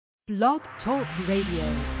Blog Talk Radio.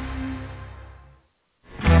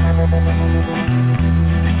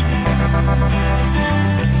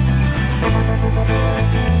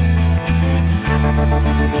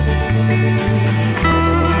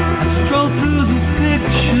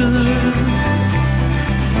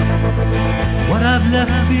 What I've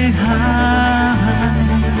left behind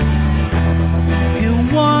here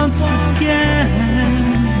once again.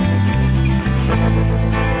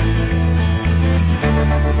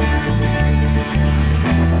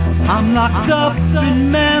 I'm locked up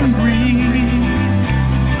in memories,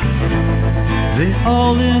 they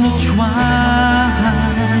all intertwine.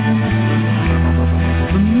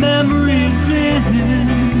 The memories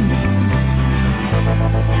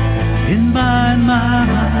in my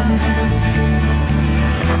mind.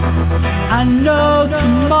 I know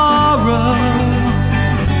tomorrow,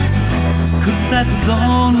 'cause that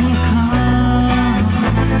dawn will come.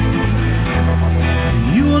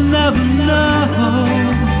 You will never know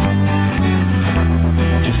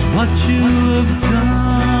just what you have done.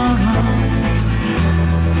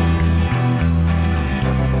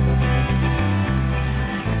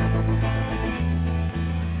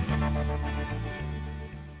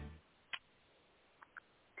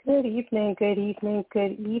 Good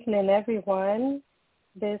evening, everyone.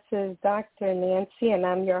 This is Dr. Nancy, and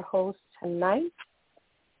I'm your host tonight.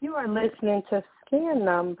 You are listening to scan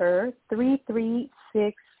number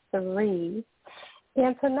 3363,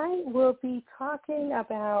 and tonight we'll be talking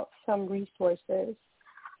about some resources.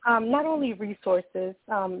 Not only resources,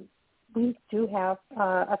 we do have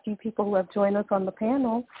a few people who have joined us on the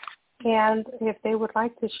panel, and if they would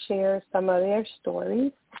like to share some of their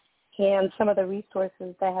stories and some of the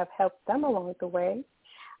resources that have helped them along the way,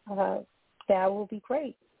 that will be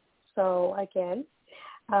great. So, again,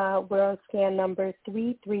 we're on scan number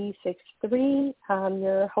 3363. I'm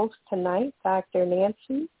your host tonight, Dr.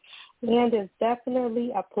 Nancy, and it's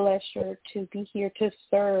definitely a pleasure to be here to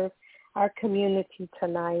serve our community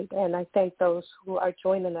tonight. And I thank those who are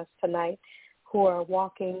joining us tonight, who are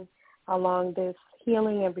walking along this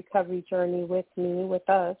healing and recovery journey with me, with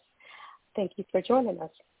us. Thank you for joining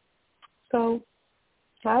us. So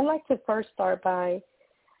I'd like to first start by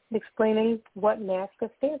explaining what NAASCA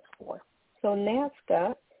stands for. So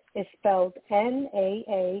NAASCA is spelled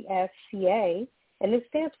NAASCA, and it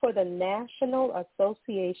stands for the National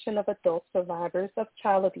Association of Adult Survivors of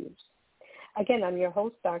Child Abuse. Again, I'm your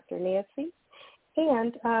host, Dr. Nancy,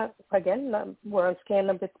 and again, we're on scan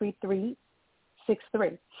number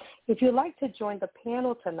 3363. If you'd like to join the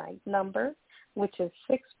panel tonight, number, which is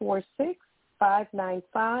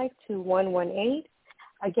 646-595-2118.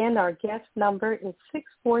 Again, our guest number is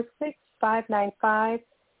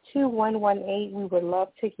 646-595-2118. We would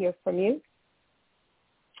love to hear from you.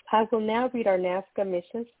 I will now read our NAASCA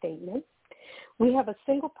mission statement. We have a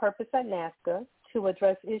single purpose at NAASCA to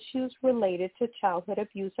address issues related to childhood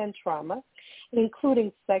abuse and trauma,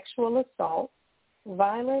 including sexual assault,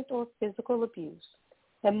 violent or physical abuse,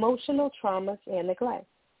 emotional traumas, and neglect.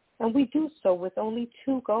 And we do so with only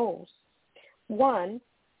two goals. One,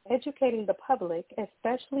 educating the public,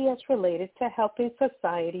 especially as related to helping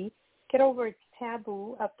society get over its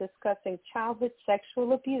taboo of discussing childhood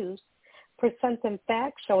sexual abuse, presenting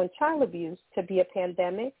facts showing child abuse to be a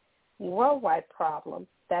pandemic, worldwide problem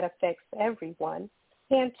that affects everyone.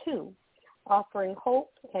 And two, offering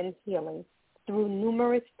hope and healing through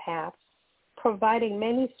numerous paths, providing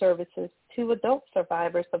many services to adult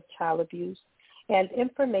survivors of child abuse and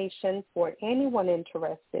information for anyone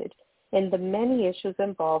interested in the many issues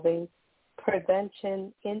involving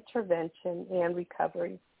prevention, intervention, and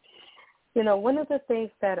recovery. You know, one of the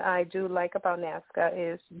things that I do like about NAASCA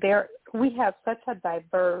is we have such a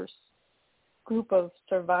diverse group of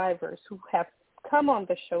survivors who have come on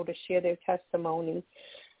the show to share their testimony.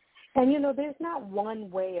 And, you know, there's not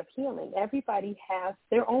one way of healing. Everybody has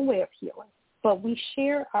their own way of healing. But we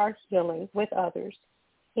share our healing with others.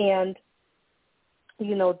 And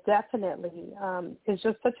you know, definitely, it's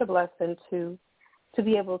just such a blessing to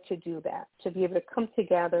be able to do that, to be able to come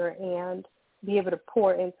together and be able to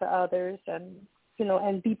pour into others and, you know,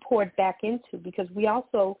 and be poured back into, because we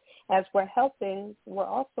also, as we're helping, we're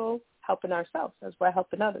also helping ourselves as we're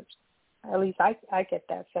helping others. At least I get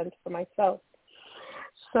that sense for myself.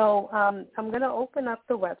 So I'm going to open up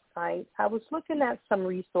the website. I was looking at some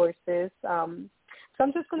resources. So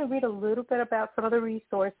I'm just going to read a little bit about some of the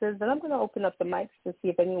resources, and I'm going to open up the mics to see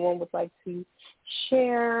if anyone would like to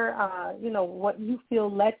share, you know, what you feel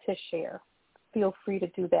led to share. Feel free to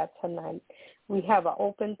do that tonight. We have an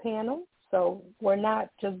open panel, so we're not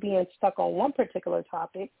just being stuck on one particular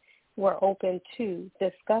topic. We're open to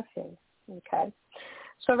discussing, okay?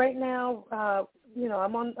 So right now,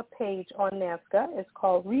 I'm on a page on NAASCA. It's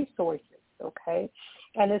called Resources, okay?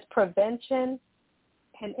 And it's prevention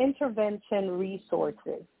and intervention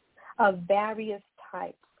resources of various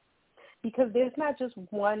types, because there's not just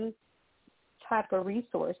one type of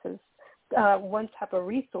resource to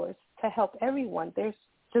help everyone. There's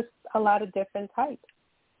just a lot of different types.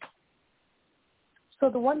 So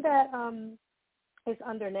the one that is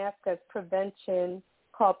under NAASCA is prevention,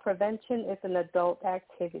 called Prevention is an Adult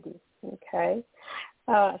Activity, okay?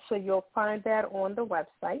 So you'll find that on the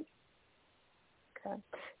website. Okay.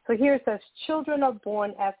 So here it says, children are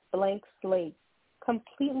born as blank slates,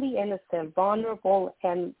 completely innocent, vulnerable,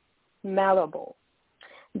 and malleable.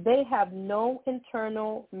 They have no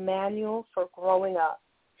internal manual for growing up.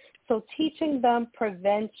 So teaching them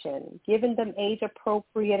prevention, giving them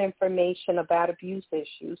age-appropriate information about abuse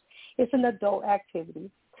issues is an adult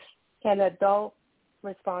activity and adult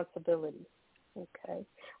responsibility. Okay.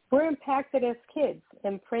 We're impacted as kids,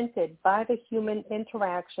 imprinted by the human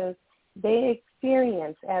interactions they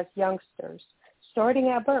experience as youngsters, starting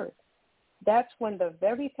at birth. That's when the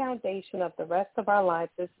very foundation of the rest of our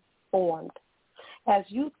lives is formed. As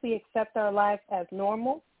youth, we accept our lives as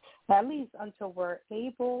normal, at least until we're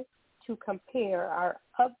able to compare our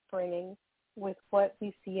upbringing with what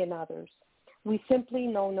we see in others. We simply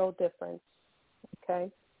know no difference,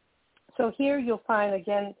 okay? So here you'll find,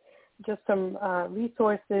 again, just some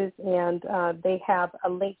resources, and they have a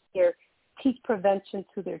link here, teach prevention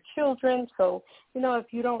to their children. So, if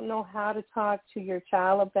you don't know how to talk to your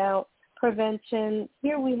child about prevention,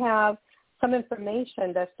 here we have some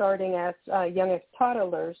information that's starting as young as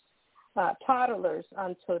toddlers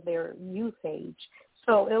until their youth age.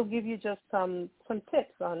 So it'll give you just some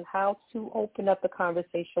tips on how to open up the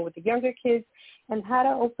conversation with the younger kids and how to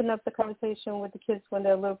open up the conversation with the kids when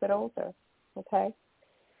they're a little bit older, okay?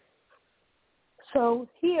 So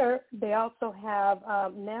here they also have,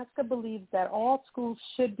 NAASCA believes that all schools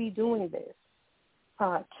should be doing this,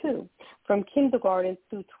 too, from kindergarten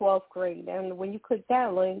through 12th grade. And when you click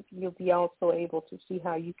that link, you'll be also able to see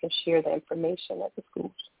how you can share the information at the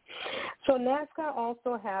schools. So NAASCA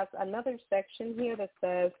also has another section here that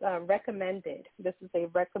says recommended. This is a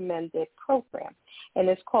recommended program, and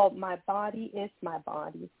it's called My Body is My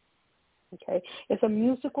Body. Okay, it's a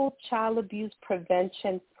musical child abuse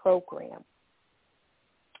prevention program,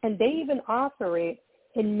 and they even offer it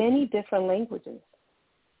in many different languages.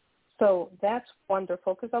 So that's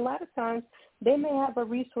wonderful, because a lot of times they may have a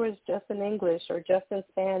resource just in English or just in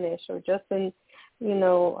Spanish or just in,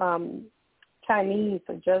 Chinese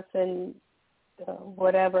or just in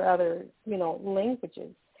whatever other,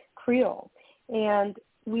 languages, Creole. And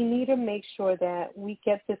we need to make sure that we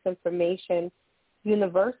get this information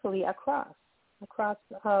universally across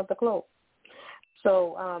the globe.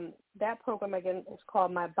 So that program, again, is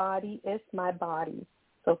called My Body is My Body.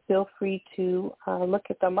 So feel free to look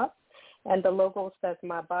at them up. And the logo says,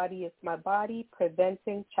 My Body is My Body,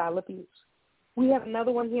 Preventing Child Abuse. We have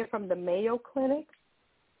another one here from the Mayo Clinic.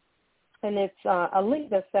 And it's a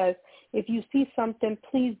link that says, if you see something,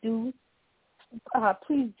 please do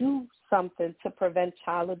something to prevent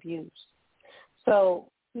child abuse. So,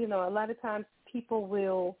 a lot of times people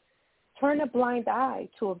will turn a blind eye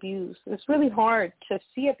to abuse. It's really hard to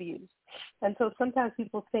see abuse. And so sometimes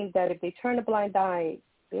people think that if they turn a blind eye,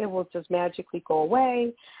 it will just magically go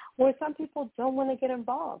away. Or some people don't want to get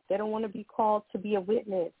involved. They don't want to be called to be a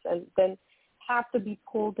witness and then have to be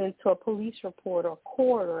pulled into a police report or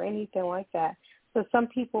court or anything like that. So some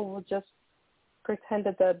people will just pretend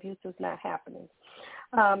that the abuse is not happening.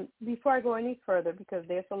 Before I go any further, because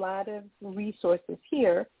there's a lot of resources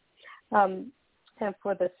here, and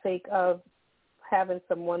for the sake of having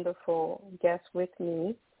some wonderful guests with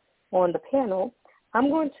me on the panel, I'm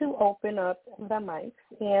going to open up the mics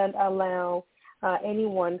and allow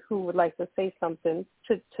anyone who would like to say something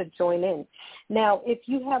to join in. Now, if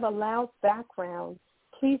you have a loud background,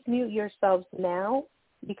 please mute yourselves now,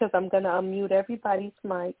 because I'm going to unmute everybody's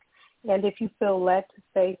mic. And if you feel led to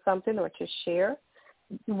say something or to share,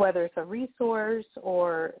 whether it's a resource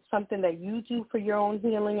or something that you do for your own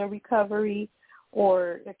healing and recovery,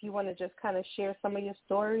 or if you want to just kind of share some of your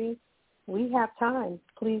story, we have time.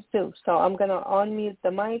 Please do. So I'm going to unmute the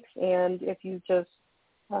mics, and if you just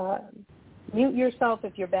mute yourself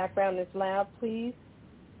if your background is loud, please.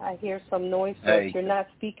 I hear some noise, so if you're not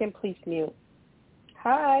speaking, please mute.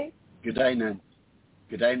 Hi. Good day, Nancy.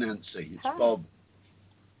 It's Hi. Bob.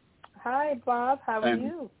 Hi, Bob. How are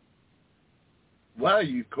you? Well,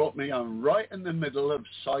 you caught me. I'm right in the middle of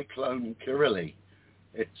Cyclone Kirili.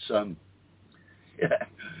 It's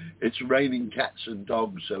it's raining cats and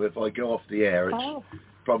dogs, so if I go off the air, it's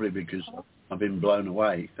probably because I've been blown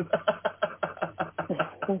away.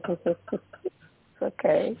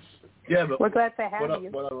 Okay. Yeah, but we're glad to have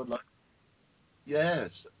you. What I would like, yes,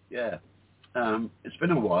 yeah. It's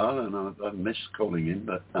been a while, and I've missed calling in,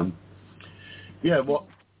 but yeah. What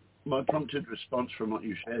my prompted response from what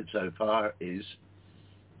you shared so far is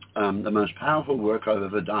the most powerful work I've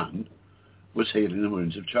ever done was healing the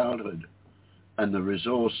wounds of childhood, and the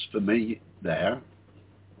resource for me there,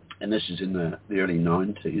 and this is in the early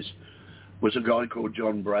 90s, was a guy called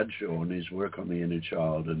John Bradshaw and his work on the inner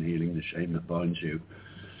child and healing the shame that binds you.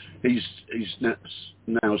 He's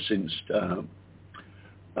now since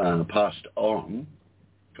passed on,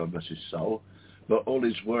 God bless his soul, but all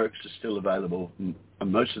his works are still available, and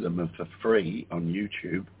most of them are for free on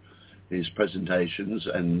YouTube, his presentations,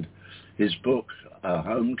 and his book,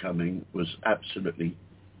 Homecoming, was absolutely,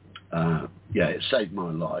 it saved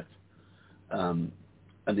my life. And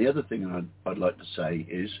the other thing I'd like to say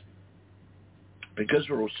is, because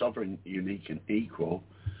we're all sovereign, unique, and equal,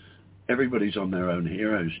 everybody's on their own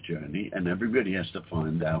hero's journey, and everybody has to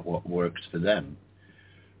find out what works for them,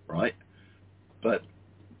 right? But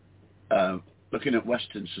looking at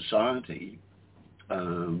Western society,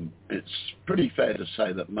 it's pretty fair to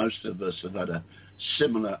say that most of us have had a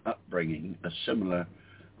similar upbringing, a similar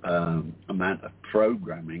amount of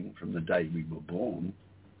programming from the day we were born.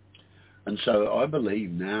 And so I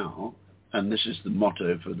believe now, and this is the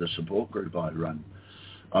motto for the support group I run,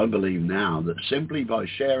 I believe now that simply by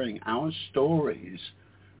sharing our stories,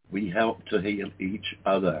 we help to heal each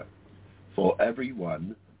other, for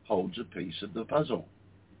everyone holds a piece of the puzzle.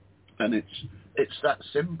 And it's that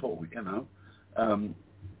simple, you know.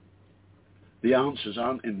 The answers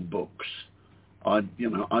aren't in books. I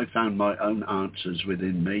found my own answers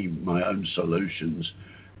within me, my own solutions,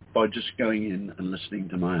 by just going in and listening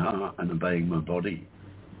to my heart and obeying my body.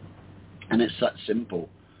 And it's that simple,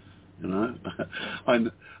 you know.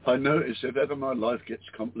 I notice if ever my life gets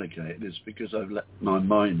complicated, it's because I've let my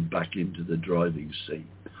mind back into the driving seat.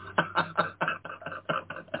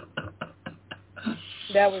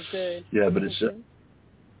 That was good. Yeah, but it's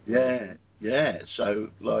So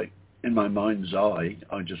like in my mind's eye,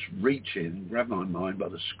 I just reach in, grab my mind by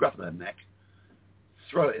the scruff of the neck,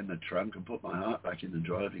 throw it in the trunk, and put my heart back in the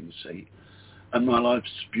driving seat, and my life's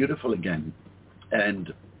beautiful again.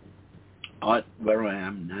 And where I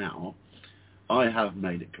am now, I have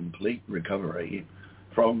made a complete recovery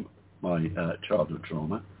from my childhood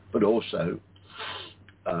trauma, but also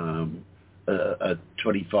a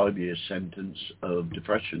 25-year sentence of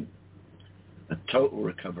depression, a total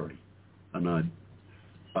recovery. And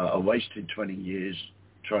I wasted 20 years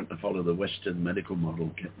trying to follow the Western medical model,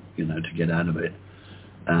 to get out of it.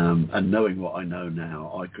 And knowing what I know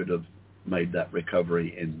now, I could have made that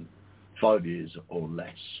recovery in 5 years or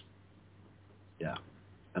less. Yeah.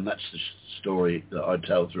 And that's the story that I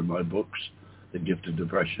tell through my books, The Gift of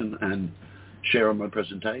Depression, and share on my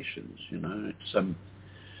presentations. It's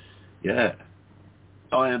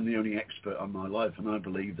I am the only expert on my life, and I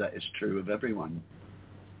believe that is true of everyone.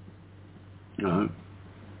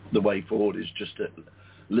 The way forward is just to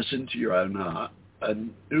listen to your own heart.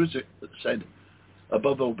 And who was it that said,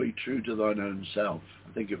 above all, be true to thine own self?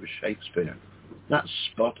 I think it was Shakespeare. That's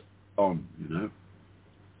spot on,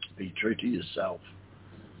 Be true to yourself.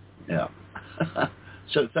 Yeah.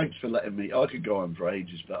 So thanks for letting me. I could go on for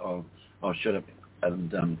ages, but I'll shut up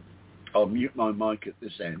and I'll mute my mic at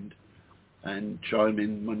this end and chime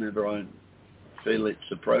in whenever I feel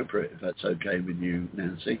it's appropriate, if that's okay with you,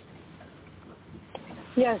 Nancy.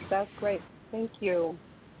 Yes, that's great. Thank you.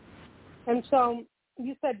 And so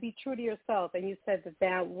you said be true to yourself, and you said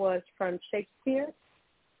that was from Shakespeare.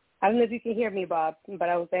 I don't know if you can hear me, Bob, but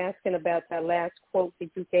I was asking about that last quote that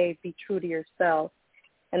you gave, be true to yourself.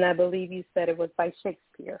 And I believe you said it was by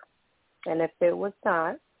Shakespeare. And if it was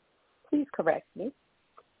not, please correct me.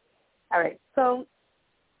 All right. So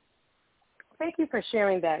thank you for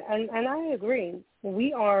sharing that. And I agree.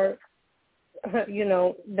 We are,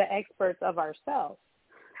 the experts of ourselves.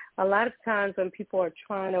 A lot of times when people are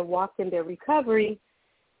trying to walk in their recovery,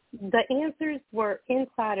 the answers were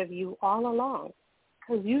inside of you all along,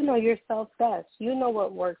 because you know yourself best. You know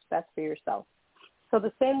what works best for yourself. So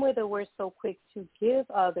the same way that we're so quick to give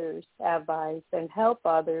others advice and help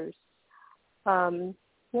others,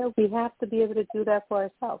 we have to be able to do that for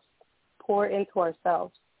ourselves, pour into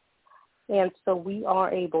ourselves. And so we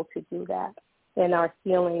are able to do that in our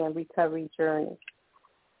healing and recovery journey.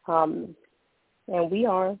 And we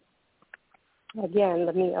are, again,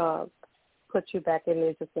 let me put you back in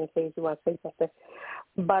there just in case you want to say something.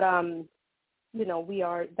 But, we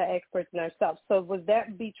are the experts in ourselves. So would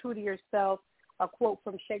that be true to yourself, a quote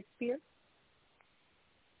from Shakespeare?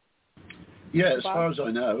 Yeah, as far as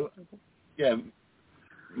I know. Yeah.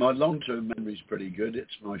 my long-term memory is pretty good.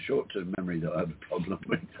 It's my short-term memory that I have a problem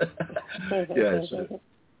with. Yeah, so,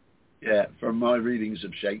 yeah, from my readings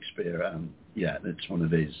of Shakespeare, yeah, that's one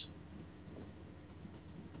of his.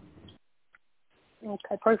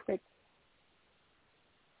 Okay, perfect.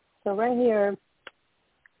 So right here,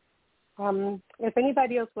 if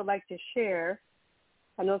anybody else would like to share,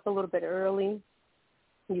 I know it's a little bit early.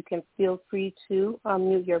 You can feel free to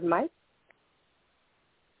mute your mic.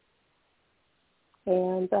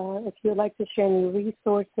 And if you'd like to share any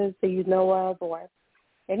resources that you know of or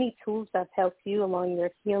any tools that have helped you along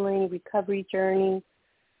your healing, recovery journey,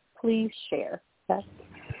 please share. Well,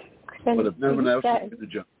 if no one else is going to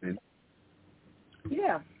jump in,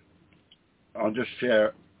 yeah, I'll just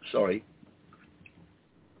share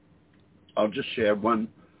one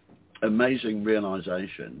amazing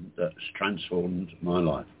realization that's transformed my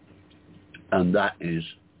life. And that is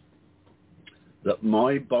that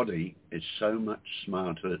my body is so much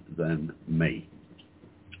smarter than me.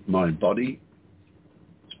 My body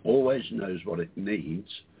always knows what it needs,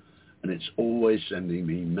 and it's always sending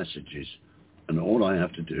me messages. And all I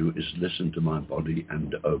have to do is listen to my body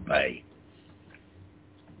and obey.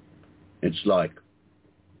 It's like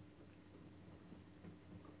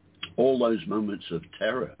all those moments of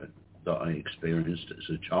terror that I experienced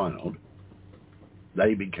as a child,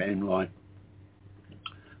 they became like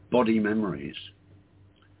body memories.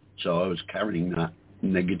 So I was carrying that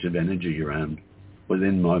negative energy around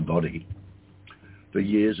within my body for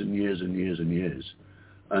years and years and years and years,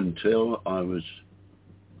 until I was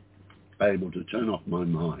able to turn off my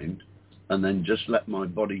mind and then just let my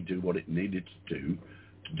body do what it needed to do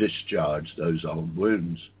to discharge those old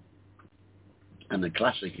wounds. And the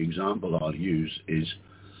classic example I'll use is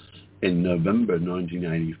in November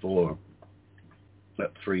 1984,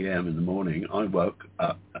 at 3 a.m. in the morning, I woke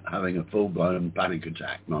up having a full-blown panic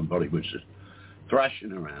attack. My body was just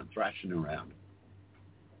thrashing around.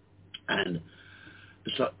 And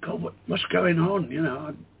it's like, God, what's going on? You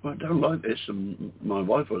know, I don't like this. And my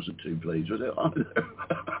wife wasn't too pleased with it either.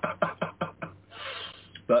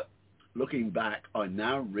 But looking back, I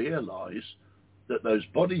now realize that those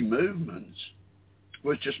body movements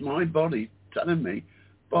was just my body telling me,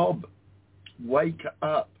 Bob, wake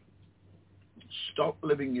up. Stop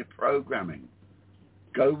living your programming.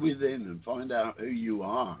 Go within and find out who you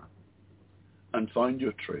are and find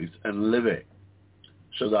your truth and live it.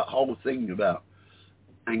 So that whole thing about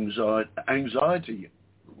anxiety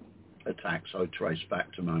attacks I trace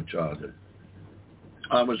back to my childhood.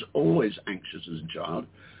 I was always anxious as a child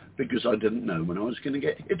because I didn't know when I was going to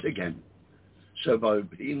get hit again. So by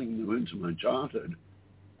healing the wounds of my childhood,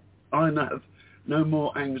 I have no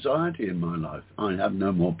more anxiety in my life. I have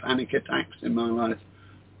no more panic attacks in my life.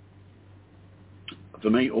 For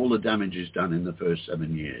me, all the damage is done in the first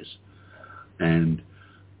 7 years. And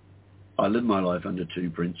I live my life under two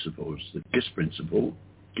principles. The KISS principle,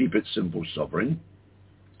 keep it simple, sovereign.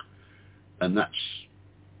 And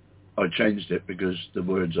I changed it because the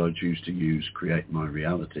words I choose to use create my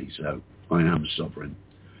reality. So I am sovereign.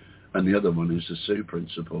 And the other one is the SUE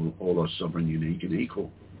principle, all are sovereign, unique, and equal.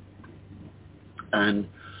 And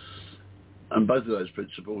both of those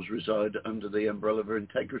principles reside under the umbrella of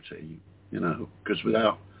integrity, you know, because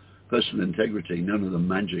without personal integrity, none of the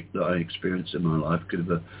magic that I experienced in my life could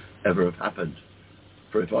have ever have happened.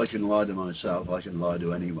 For if I can lie to myself, I can lie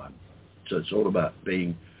to anyone. So it's all about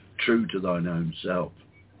being true to thine own self.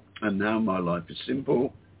 And now my life is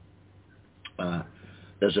simple.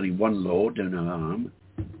 There's only one law, do no harm.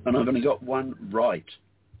 And I've only got one right.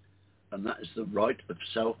 And that is the right of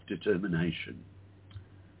self-determination.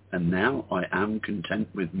 And now I am content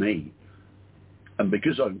with me. And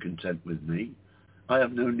because I'm content with me, I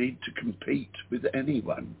have no need to compete with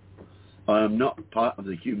anyone. I am not part of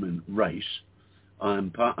the human race. I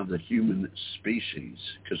am part of the human species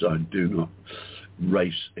because I do not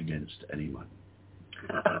race against anyone.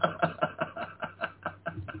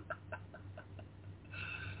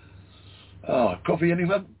 Oh, coffee,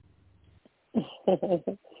 anyone?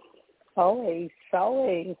 Always.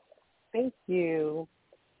 Thank you.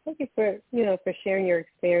 Thank you for sharing your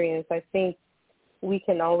experience. I think we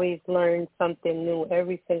can always learn something new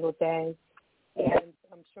every single day. And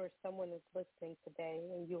I'm sure someone is listening today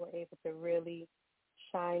and you were able to really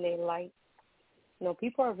shine a light. You know,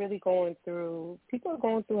 people are going through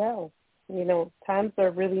hell. You know, times are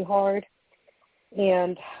really hard.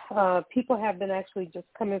 And people have been actually just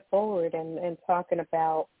coming forward and talking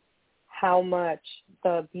about how much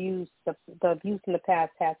the abuse in the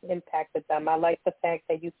past has impacted them. I like the fact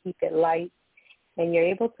that you keep it light and you're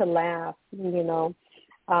able to laugh, you know,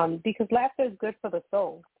 because laughter is good for the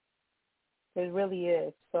soul. It really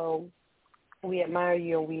is. So We admire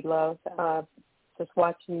you and we love just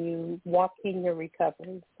watching you walk in your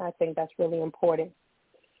recovery. I think that's really important.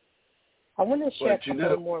 I want to share a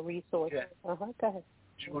couple more resources. Yeah. Go ahead.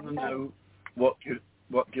 Do you want to know what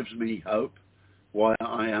gives me hope? Why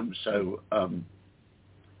I am so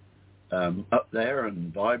up there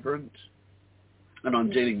and vibrant? And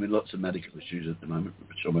I'm dealing with lots of medical issues at the moment,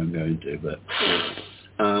 which I won't go into. But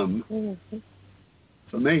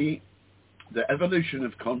for me, the evolution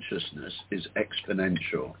of consciousness is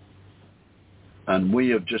exponential. And we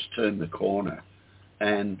have just turned the corner.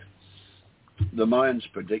 And the Mayans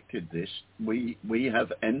predicted this. We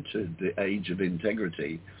have entered the age of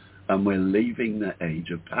integrity, and we're leaving the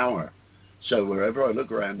age of power. So wherever I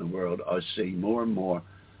look around the world, I see more and more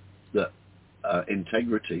that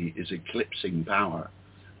integrity is eclipsing power,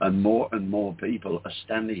 and more people are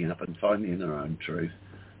standing up and finding their own truth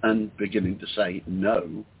and beginning to say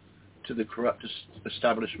no to the corrupt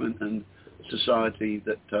establishment and society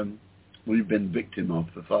that we've been victim of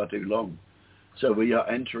for far too long. So we are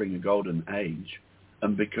entering a golden age,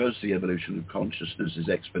 and because the evolution of consciousness is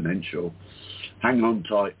exponential, hang on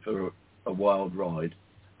tight for a wild ride,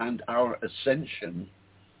 and our ascension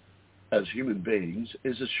as human beings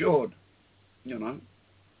is assured. You know,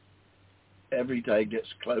 every day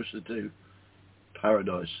gets closer to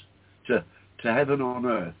paradise, to heaven on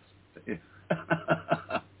earth.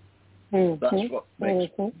 That's what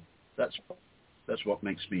makes that's what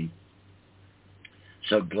makes me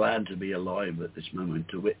so glad to be alive at this moment,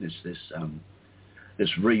 to witness this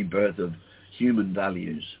this rebirth of human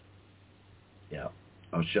values. Yeah,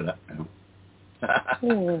 I'll shut up now.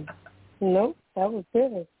 No, that was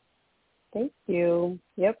good. Thank you.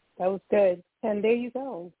 Yep, that was good. And there you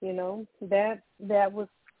go. You know, that was,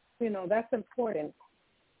 you know, that's important.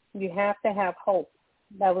 You have to have hope.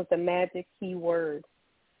 That was the magic key word.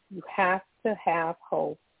 You have to have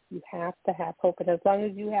hope. You have to have hope. And as long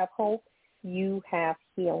as you have hope, you have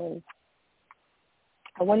healing.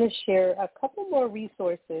 I want to share a couple more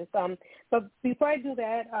resources. But before I do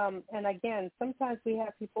that, and again, sometimes we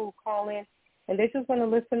have people who call in and they just want to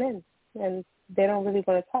listen in, and they don't really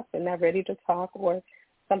want to talk. They're not ready to talk, or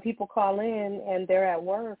some people call in and they're at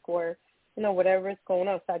work, or, you know, whatever is going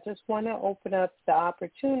on. So I just want to open up the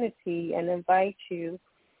opportunity and invite you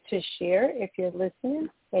to share if you're listening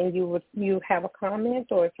and you have a comment,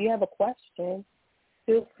 or if you have a question,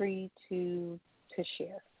 feel free to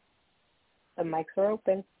share. The mics are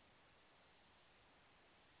open.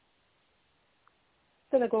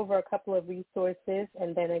 I'm going to go over a couple of resources,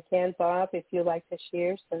 and then again, Bob, if you'd like to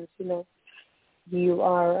share, since, you know, you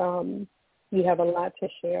are you have a lot to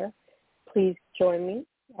share, please join me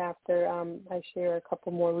after I share a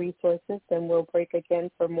couple more resources, then we'll break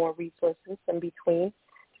again for more resources in between.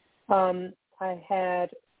 I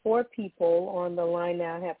had 4 people on the line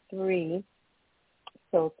now. I have 3,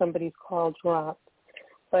 so somebody's call dropped.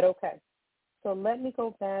 But okay, so let me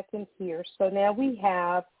go back in here. So now we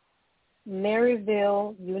have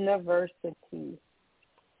Maryville University,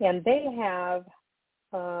 and they have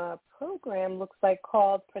a program, looks like,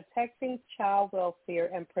 called Protecting Child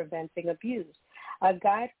Welfare and Preventing Abuse, a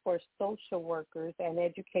guide for social workers and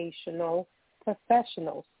educational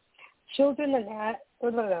professionals. Children and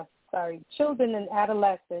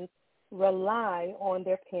adolescents rely on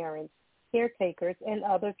their parents, caretakers, and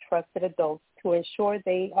other trusted adults to ensure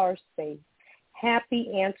they are safe,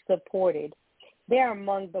 happy, and supported. They are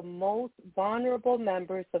among the most vulnerable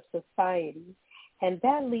members of society, and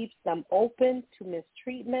that leaves them open to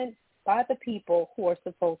mistreatment by the people who are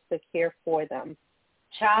supposed to care for them.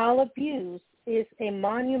 Child abuse is a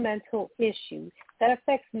monumental issue that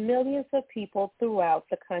affects millions of people throughout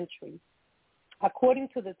the country. According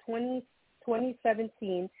to the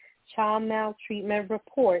 2017 Child Maltreatment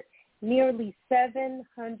Report, nearly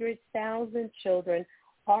 700,000 children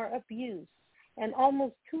are abused, and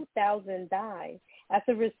almost 2,000 die as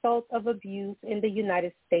a result of abuse in the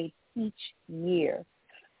United States each year.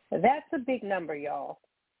 That's a big number, y'all.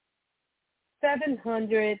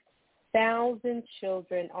 700,000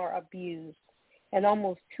 children are abused, and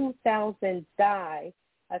almost 2,000 die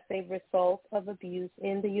as a result of abuse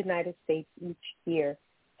in the United States each year.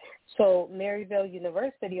 So Maryville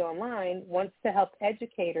University Online wants to help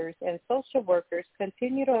educators and social workers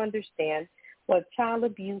continue to understand what child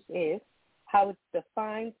abuse is, how it's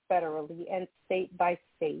defined federally and state by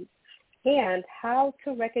state, and how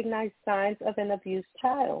to recognize signs of an abused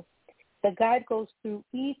child. The guide goes through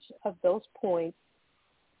each of those points,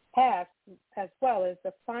 as well as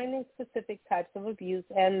defining specific types of abuse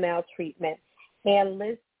and maltreatment, and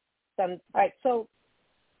lists some. All right, so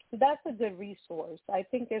that's a good resource. I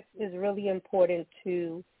think it is really important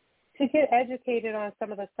to to get educated on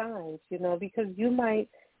some of the signs, because you might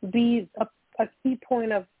be a key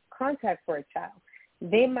point of contact for a child.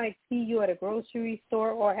 They might see you at a grocery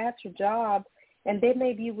store or at your job, and they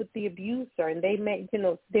may be with the abuser, and they may,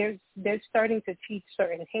 they're starting to teach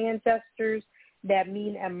certain hand gestures that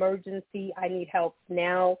mean emergency, I need help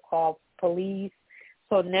now, call police.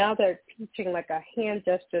 So now they're teaching like a hand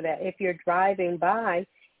gesture that if you're driving by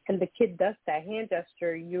and the kid does that hand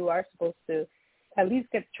gesture, you are supposed to at least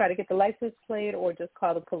try to get the license plate or just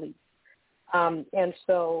call the police. And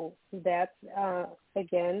so that's,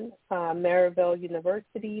 again, Maryville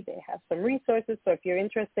University. They have some resources. So if you're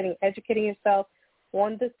interested in educating yourself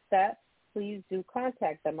on the steps, please do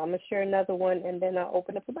contact them. I'm going to share another one, and then I'll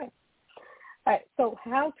open up the mic. All right, so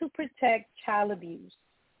how to protect child abuse,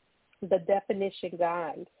 the definition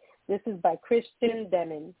guide. This is by Christian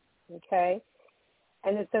Deming, okay?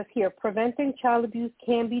 And it says here, preventing child abuse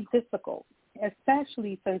can be difficult,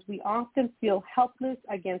 especially since we often feel helpless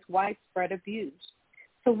against widespread abuse.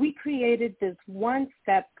 So we created this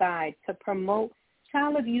one-step guide to promote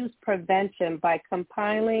child abuse prevention by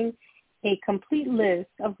compiling a complete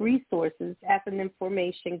list of resources as an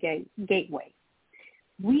information gateway.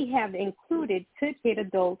 We have included to educate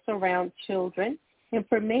adults around children,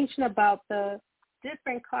 information about the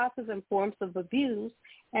different causes and forms of abuse,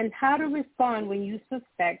 and how to respond when you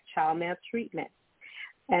suspect child maltreatment.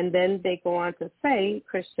 And then they go on to say,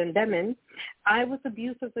 Christian Deming, I was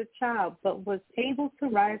abused as a child, but was able to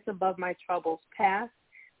rise above my troubles past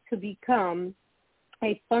to become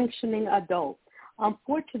a functioning adult.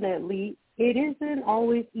 Unfortunately, it isn't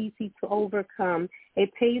always easy to overcome a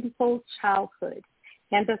painful childhood.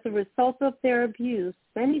 And as a result of their abuse,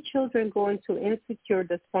 many children go into insecure,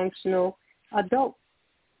 dysfunctional adults.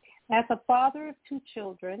 As a father of 2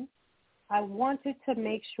 children, I wanted to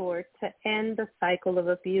make sure to end the cycle of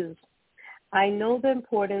abuse. I know the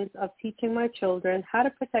importance of teaching my children how to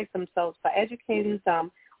protect themselves by educating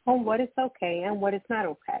them on what is okay and what is not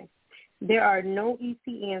okay. There are no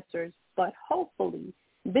easy answers, but hopefully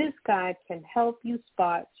this guide can help you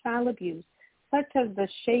spot child abuse, such as the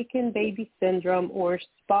shaken baby syndrome, or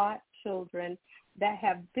spot children that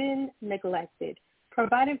have been neglected,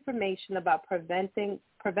 provide information about prevention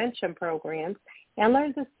programs, and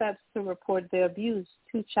learn the steps to report the abuse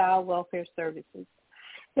to Child Welfare Services.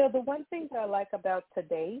 So the one thing that I like about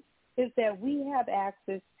today is that we have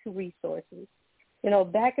access to resources.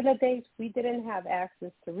 Back in the days, we didn't have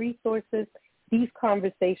access to resources. These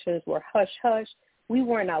conversations were hush-hush. We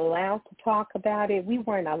weren't allowed to talk about it. We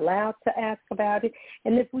weren't allowed to ask about it.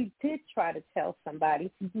 And if we did try to tell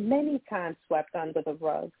somebody, many times swept under the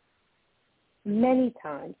rug. Many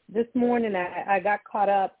times. This morning I got caught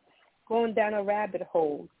up going down a rabbit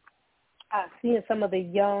hole, seeing some of the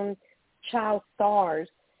young child stars,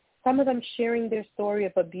 some of them sharing their story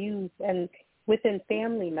of abuse and within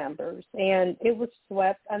family members. And it was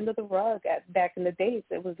swept under the rug back in the days.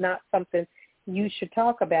 It was not something you should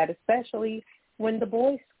talk about, especially when the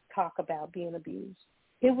boys talk about being abused.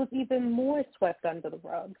 It was even more swept under the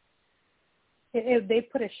rug. They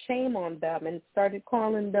put a shame on them and started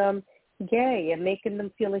calling them gay and making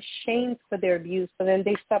them feel ashamed for their abuse, and then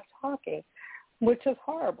they stopped talking, which is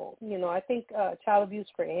horrible. I think child abuse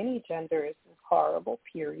for any gender is horrible,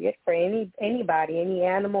 period, for anybody, any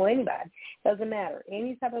animal, anybody. Doesn't matter.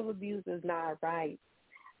 Any type of abuse is not right.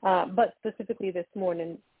 But specifically this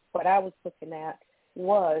morning, what I was looking at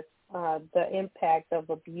was the impact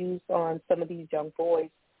of abuse on some of these young boys,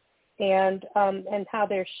 and how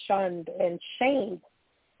they're shunned and shamed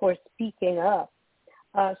for speaking up.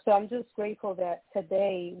 So I'm just grateful that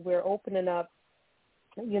today we're opening up,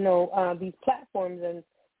 these platforms, and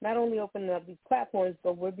not only opening up these platforms,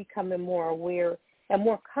 but we're becoming more aware and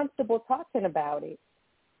more comfortable talking about it.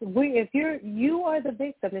 If you are the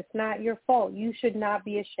victim, it's not your fault. You should not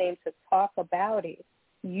be ashamed to talk about it.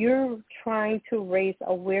 You're trying to raise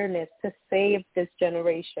awareness to save this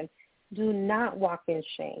generation. Do not walk in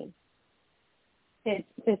shame.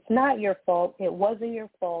 It's not your fault. It wasn't your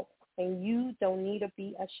fault, and you don't need to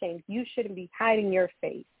be ashamed. You shouldn't be hiding your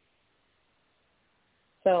face.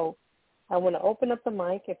 So I want to open up the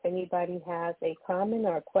mic. If anybody has a comment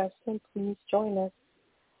or a question, please join us.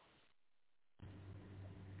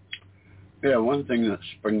 Yeah, one thing that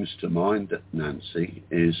springs to mind, Nancy,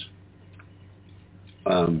 is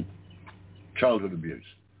childhood abuse.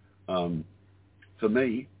 For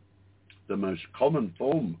me, the most common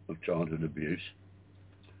form of childhood abuse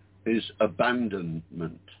is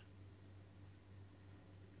abandonment.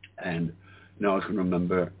 And I can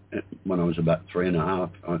remember when I was about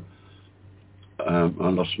 3.5, I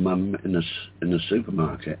lost Mum in the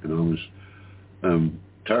supermarket, and I was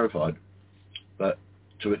terrified. But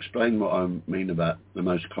to explain what I mean about the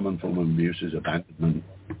most common form of abuse is abandonment.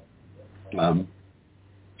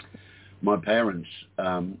 My parents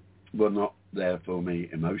were not there for me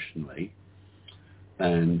emotionally,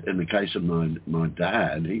 and in the case of my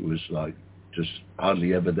dad, he was like just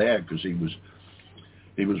hardly ever there because he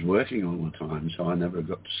was working all the time, so I never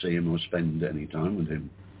got to see him or spend any time with him.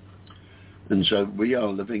 And so we are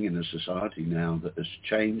living in a society now that has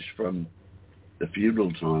changed from the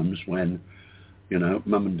feudal times when, you know,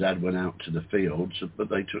 mum and dad went out to the fields, but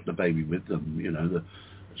they took the baby with them, you know,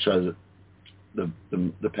 so that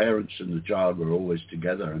the parents and the child were always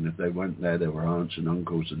together, and if they weren't there, there were aunts and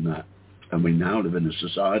uncles and that. And we now live in a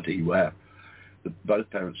society where both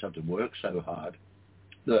parents have to work so hard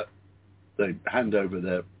that they hand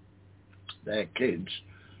over their kids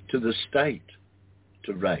to the state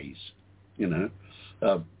to raise, you know.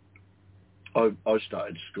 I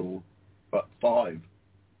started school at 5,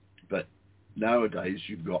 but nowadays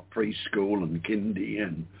you've got preschool and kindy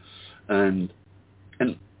and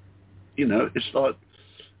you know, it's like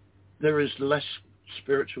there is less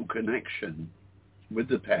spiritual connection with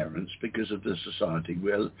the parents because of the society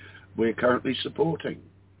we're currently supporting.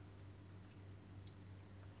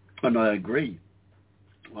 And I agree.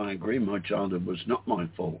 My childhood was not my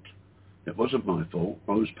fault. It wasn't my fault.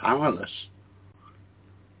 I was powerless.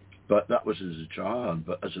 But that was as a child.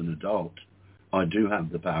 But as an adult, I do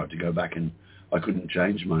have the power to go back, and I couldn't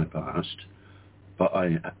change my past. But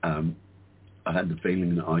I had the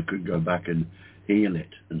feeling that I could go back and heal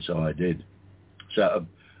it, and so I did. So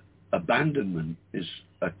abandonment is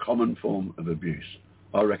a common form of abuse.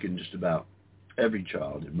 I reckon just about every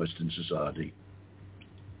child in Western society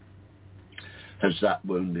has that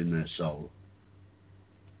wound in their soul.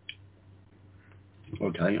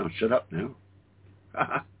 Okay, I'll shut up now.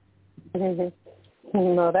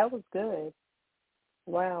 No, that was good.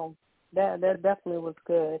 Wow, that definitely was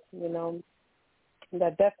good. You know,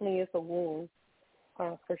 that definitely is a wound,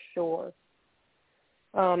 for sure.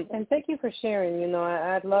 And thank you for sharing. You know,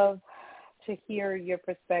 I'd love to hear your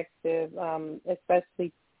perspective,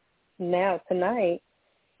 especially now tonight,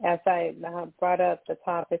 as I brought up the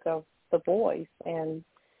topic of the boys and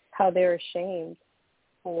how they're ashamed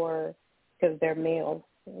because they're males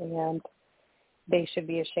and they should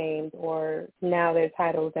be ashamed, or now they're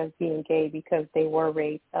titled as being gay because they were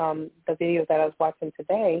raped. The video that I was watching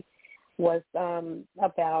today was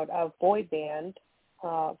about a boy band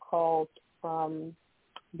called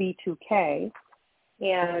B2K,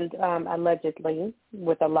 and allegedly,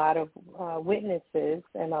 with a lot of witnesses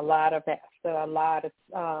and a lot of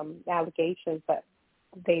allegations, but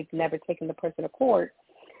they've never taken the person to court.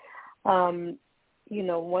 You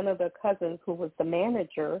know, one of the cousins who was the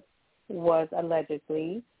manager was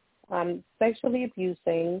allegedly sexually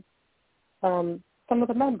abusing some of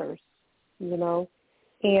the members, you know.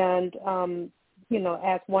 And, you know,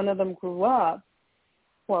 as one of them grew up,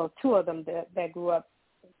 well, two of them that grew up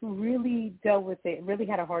really dealt with it, really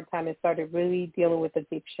had a hard time and started really dealing with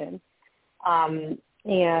addiction.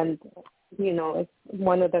 And, you know,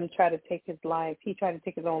 one of them tried to take his life. He tried to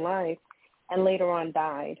take his own life and later on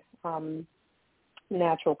died,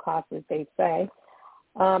 natural causes, they say,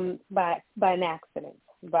 by an accident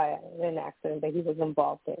that he was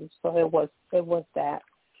involved in. So it was that.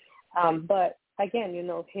 But again, you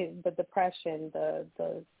know, the depression,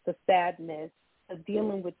 the sadness,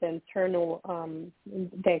 dealing with the internal and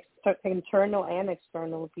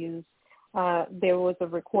external abuse. There was a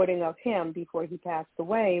recording of him before he passed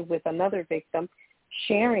away with another victim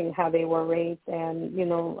sharing how they were raped, and, you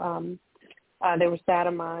know, they were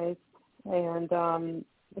sodomized, and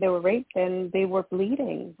they were raped, and they were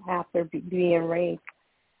bleeding after being raped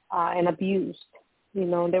and abused. You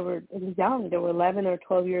know, they were young. They were 11 or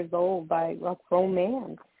 12 years old by a grown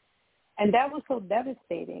man. And that was so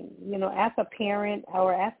devastating, you know, as a parent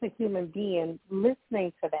or as a human being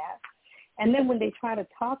listening to that. And then when they try to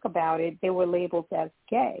talk about it, they were labeled as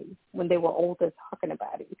gay when they were older talking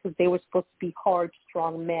about it because they were supposed to be hard,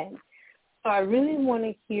 strong men. So I really want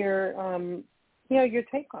to hear, you know, your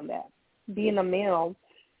take on that. Being a male,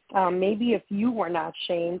 maybe if you were not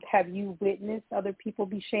shamed, have you witnessed other people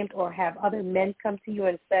be shamed, or have other men come to you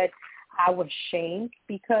and said, I was shamed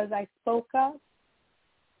because I spoke up?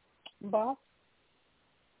 Bob?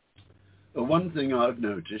 Well, one thing I've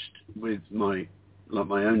noticed with my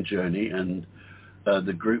own journey and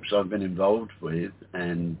the groups I've been involved with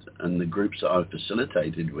and the groups that I've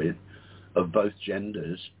facilitated with of both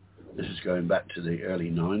genders, this is going back to the early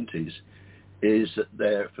 90s, is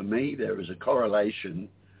that for me there is a correlation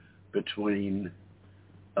between,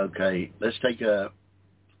 okay, let's take an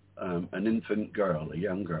infant girl, a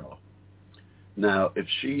young girl. Now, if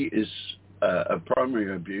she is a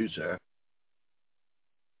primary abuser.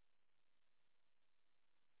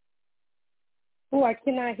 Oh, I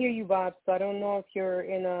cannot hear you, Bob, so I don't know if you're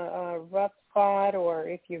in a rough spot or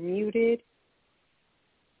if you're muted.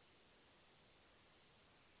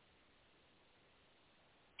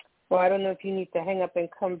 Or I don't know if you need to hang up and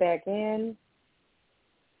come back in.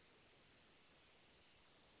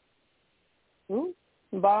 Ooh,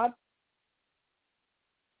 Bob?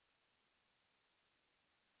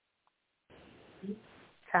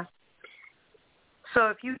 Okay. So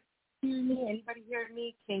if you hear me, anybody hear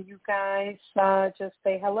me, can you guys just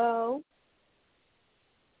say hello?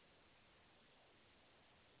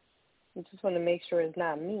 I just want to make sure it's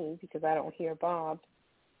not me because I don't hear Bob.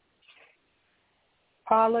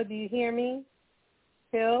 Paula, do you hear me?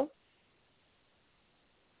 Phil?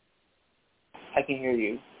 I can hear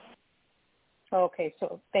you. Okay,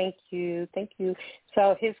 so thank you.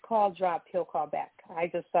 So his call dropped. He'll call back. I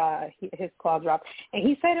just saw his call drop. And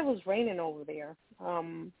he said it was raining over there,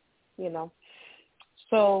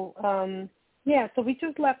 So, so we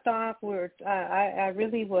just left off. I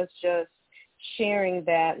really was just sharing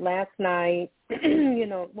that last night, early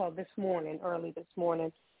this morning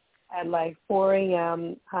at like 4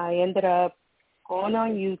 a.m., I ended up going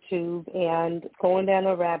on YouTube and going down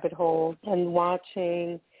a rabbit hole and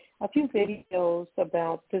watching a few videos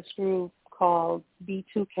about this group called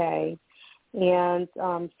B2K. And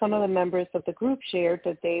some of the members of the group shared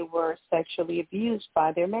that they were sexually abused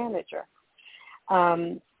by their manager.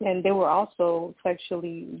 And they were also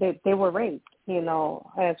they were raped,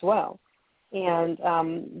 as well. And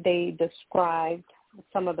they described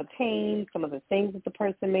some of the pain, some of the things that the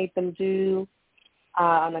person made them do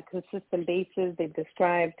on a consistent basis. They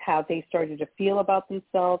described how they started to feel about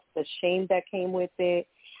themselves, the shame that came with it.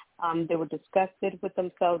 They were disgusted with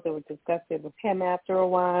themselves. They were disgusted with him after a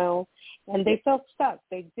while. And they felt stuck.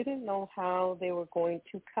 They didn't know how they were going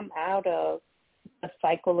to come out of a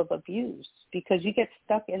cycle of abuse, because you get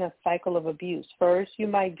stuck in a cycle of abuse. First, you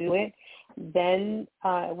might do it. Then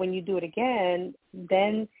when you do it again,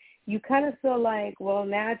 then you kind of feel like, well,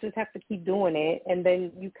 now I just have to keep doing it. And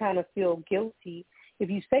then you kind of feel guilty if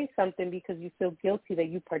you say something because you feel guilty that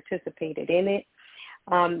you participated in it.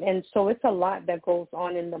 And so it's a lot that goes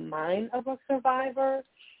on in the mind of a survivor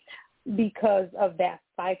because of that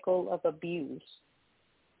cycle of abuse.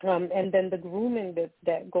 And then the grooming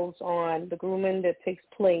that goes on, the grooming that takes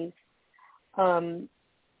place, through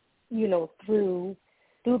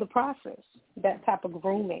the process, that type of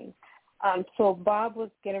grooming. So Bob was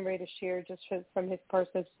getting ready to share just from his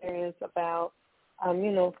personal experience about,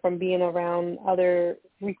 from being around other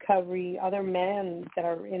men that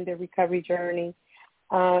are in their recovery journey.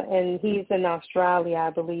 And he's in Australia, I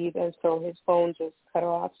believe, and so his phone just cut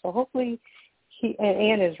off. So hopefully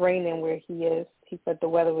and it's raining where he is. He said the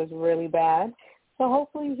weather was really bad. So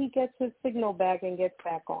hopefully he gets his signal back and gets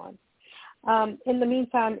back on. In the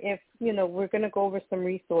meantime, we're going to go over some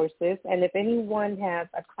resources, and if anyone has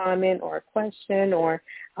a comment or a question or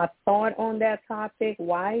a thought on that topic,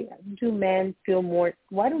 why do men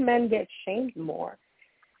get shamed more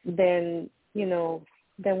than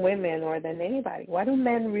women or than anybody? Why do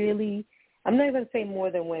men really, I'm not even saying more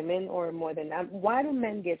than women or more than, why do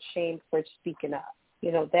men get shamed for speaking up?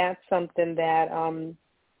 That's something that,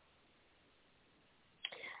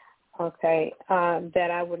 that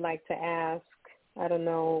I would like to ask. I don't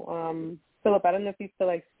know, Philip, I don't know if you feel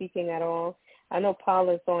like speaking at all. I know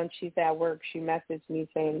Paula's on, she's at work. She messaged me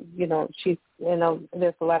saying,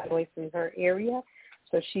 there's a lot of noise in her area,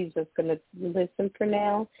 so she's just going to listen for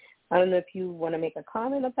now. I don't know if you want to make a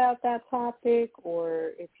comment about that topic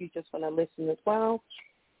or if you just want to listen as well.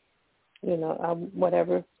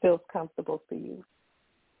 Whatever feels comfortable for you.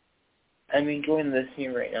 I'm enjoying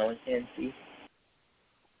listening right now with Nancy.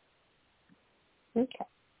 Okay.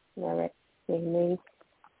 All right. Males.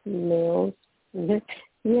 Mm-hmm.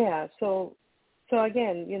 Yeah. So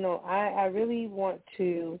again, I really want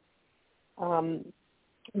to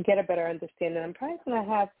get a better understanding. I'm probably going to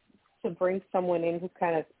have to bring someone in who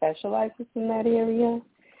kind of specializes in that area,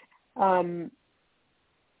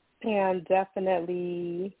 and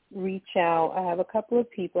definitely reach out. I have a couple of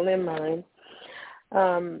people in mind,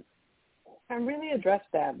 and really address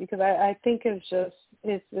that, because I think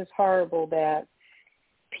it's horrible that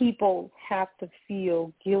people have to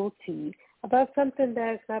feel guilty about something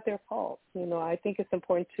that's not their fault. I think it's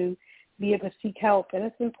important to be able to seek help, and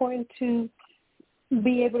it's important to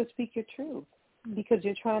be able to speak your truth, because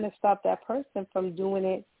you're trying to stop that person from doing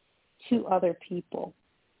it to other people.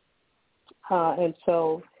 And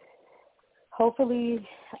so hopefully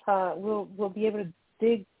we'll be able to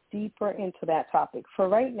dig deeper into that topic. For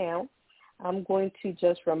right now, I'm going to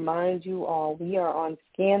just remind you all, we are on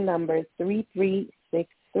scan number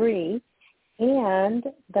 3363, and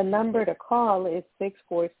the number to call is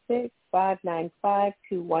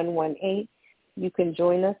 646-595-2118. You can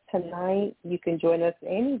join us tonight. You can join us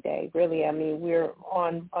any day, really. I mean, we're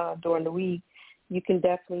on during the week. You can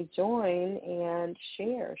definitely join and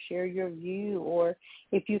share your view, or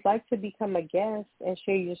if you'd like to become a guest and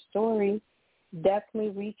share your story, definitely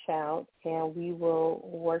reach out and we will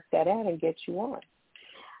work that out and get you on.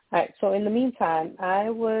 All right, so in the meantime, I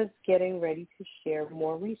was getting ready to share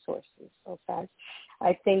more resources, okay?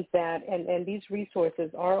 I think that, and these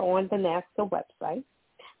resources are on the NAASCA website,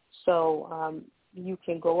 so you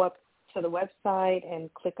can go up to the website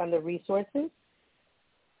and click on the resources.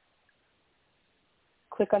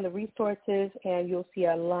 Click on the resources, and you'll see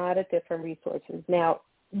a lot of different resources. Now,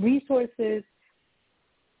 resources,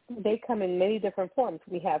 they come in many different forms.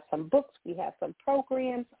 We have some books. We have some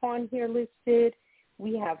programs on here listed.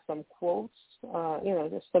 We have some quotes.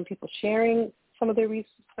 There's some people sharing some of their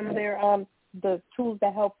the tools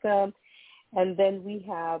that help them, and then we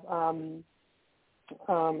have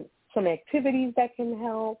some activities that can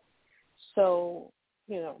help. So,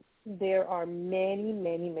 there are many,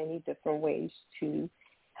 many, many different ways to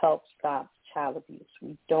help stop child abuse.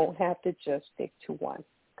 We don't have to just stick to one,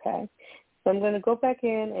 okay? So I'm going to go back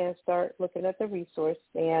in and start looking at the resource,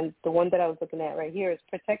 and the one that I was looking at right here is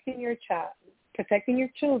Protecting Your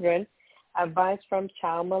Children, Advice from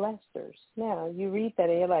Child Molesters. Now, you read that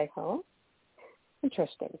and you're like, huh?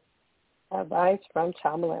 Interesting. Advice from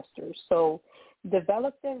Child Molesters. So,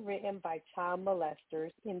 developed and written by child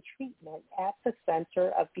molesters in treatment at the Center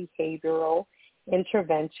of Behavioral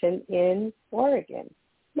Intervention in Oregon.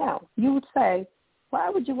 Now, you would say, why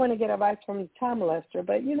would you want to get advice from a child molester?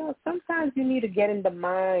 But, sometimes you need to get in the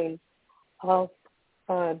mind of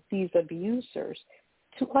these abusers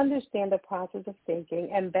to understand the process of thinking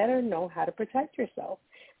and better know how to protect yourself.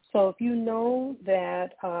 So if you know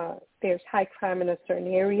that there's high crime in a certain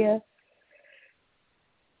area,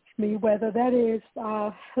 whether that is,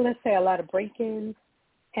 let's say, a lot of break-ins,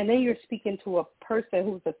 and then you're speaking to a person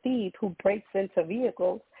who's a thief who breaks into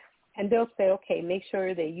vehicles, and they'll say, okay, make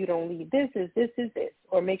sure that you don't leave this,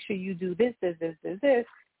 or make sure you do this.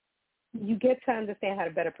 You get to understand how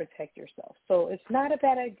to better protect yourself. So it's not a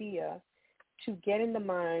bad idea to get in the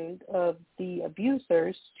mind of the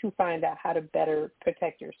abusers to find out how to better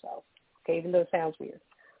protect yourself, okay, even though it sounds weird.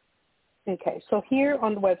 Okay, so here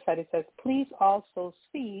on the website it says, please also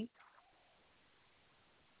see,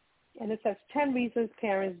 and it says 10 reasons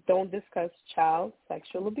parents don't discuss child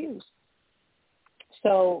sexual abuse.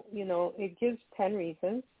 So, it gives 10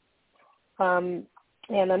 reasons, and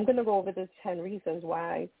I'm going to go over the 10 reasons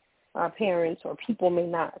why parents or people may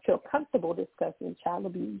not feel comfortable discussing child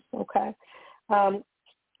abuse, okay?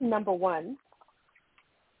 Number one,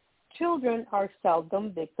 children are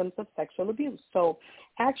seldom victims of sexual abuse. So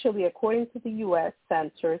actually, according to the U.S.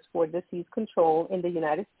 Centers for Disease Control in the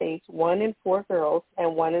United States, 1 in 4 girls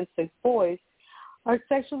and 1 in 6 boys are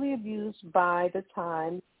sexually abused by the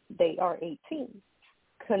time they are 18.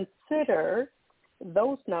 Consider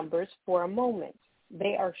those numbers for a moment.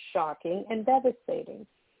 They are shocking and devastating.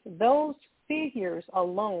 Those figures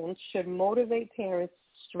alone should motivate parents'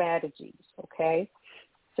 strategies, okay?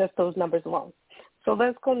 Just those numbers alone. So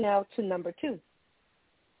let's go now to number 2.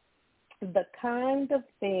 This kind of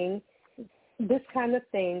thing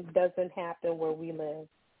doesn't happen where we live.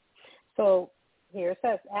 So here it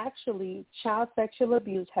says, actually, child sexual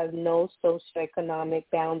abuse has no socioeconomic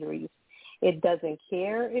boundaries. It doesn't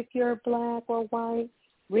care if you're black or white,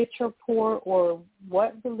 rich or poor, or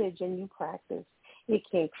what religion you practice. It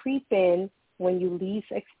can creep in when you least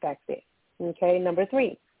expect it. Okay, number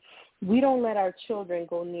 3, we don't let our children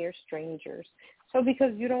go near strangers. So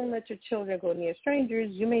because you don't let your children go near strangers,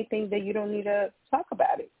 you may think that you don't need to talk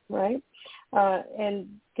about it, right? And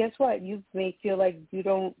guess what? You may feel like you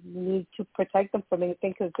don't need to protect them from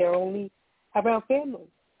anything because they're only around family.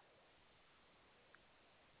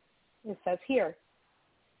 It says here,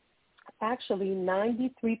 actually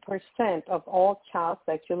 93% of all child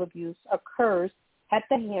sexual abuse occurs at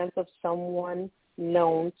the hands of someone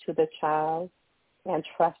known to the child and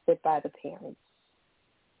trusted by the parents.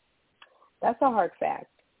 That's a hard fact.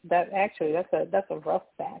 That's a rough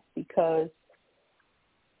fact because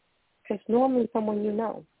it's normally someone you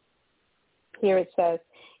know. Here it says,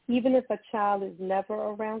 even if a child is never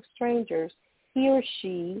around strangers, he or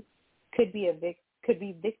she could be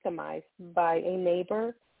victimized by a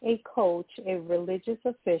neighbor, a coach, a religious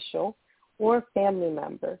official, or a family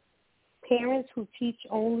member. Parents who teach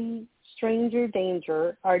only stranger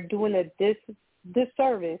danger are doing a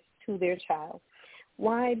disservice to their child.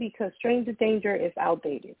 Why? Because stranger danger is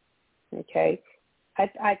outdated, okay?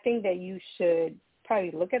 I think that you should probably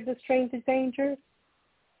look at the stranger danger.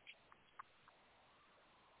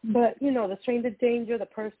 But, the stranger danger, the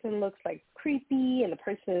person looks like creepy and the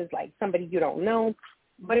person is like somebody you don't know.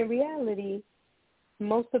 But in reality,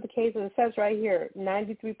 most of the cases, it says right here,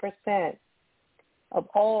 93% of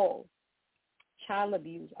all child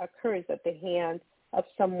abuse occurs at the hands of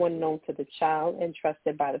someone known to the child and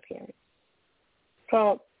trusted by the parents.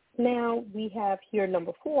 So now we have here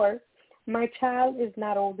number 4, my child is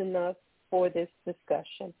not old enough for this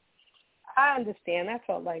discussion. I understand. I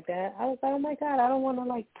felt like that. I was like, oh, my God, I don't want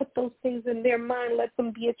to, put those things in their mind, let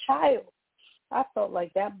them be a child. I felt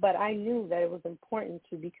like that, but I knew that it was important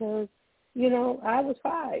to because, I was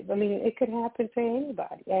 5. I mean, it could happen to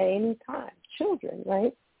anybody at any time, children,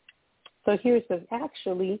 right? So here it says,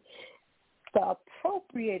 actually, the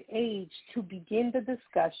appropriate age to begin the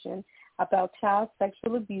discussion about child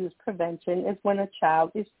sexual abuse prevention is when a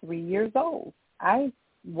child is 3 years old.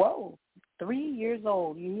 3 years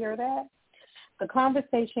old. You hear that? The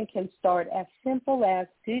conversation can start as simple as,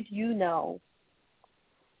 did you know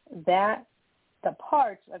that the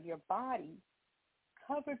parts of your body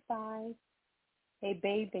covered by a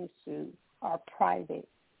bathing suit are private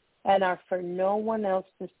and are for no one else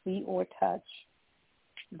to see or touch?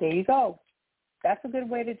 There you go. That's a good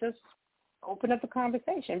way to just open up the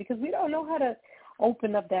conversation because we don't know how to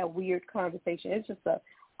open up that weird conversation. It's just a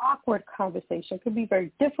awkward conversation. It could be a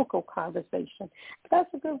very difficult conversation. But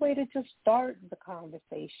that's a good way to just start the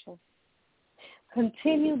conversation.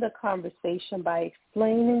 Continue the conversation by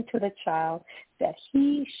explaining to the child that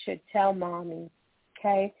he should tell mommy,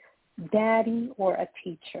 okay, daddy, or a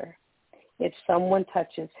teacher if someone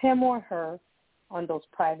touches him or her on those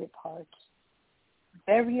private parts.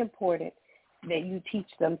 Very important that you teach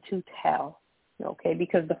them to tell, okay,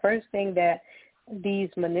 because the first thing that these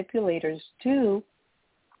manipulators do,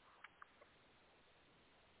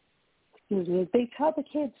 they tell the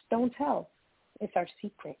kids, don't tell. It's our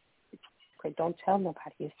secret. It's secret. Don't tell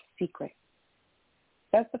nobody. It's a secret.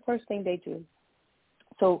 That's the first thing they do.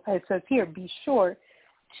 So it says here, be sure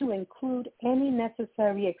to include any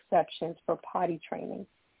necessary exceptions for potty training,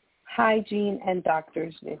 hygiene, and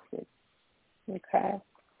doctor's visits. Okay.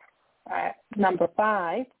 All right. Number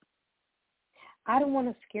 5, I don't want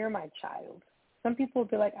to scare my child. Some people will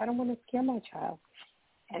be like, I don't want to scare my child.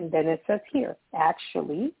 And then it says here,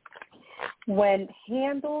 actually, when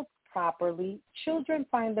handled properly, children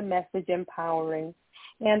find the message empowering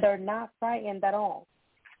and are not frightened at all.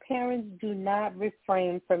 Parents do not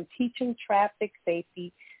refrain from teaching traffic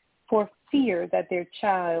safety for fear that their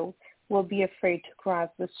child will be afraid to cross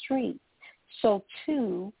the street. So,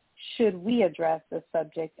 too, should we address the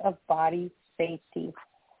subject of body safety.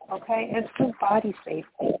 Okay? It's through body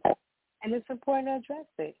safety. And it's important to address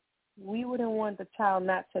it. We wouldn't want the child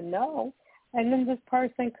not to know. And then this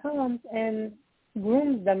person comes and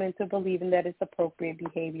grooms them into believing that it's appropriate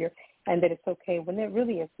behavior and that it's okay when it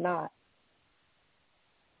really is not.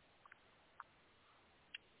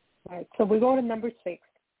 All right, so we go to number 6.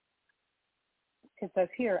 It says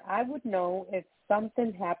here, I would know if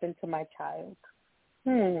something happened to my child.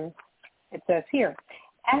 It says here,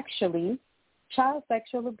 actually, child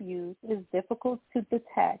sexual abuse is difficult to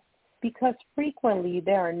detect because frequently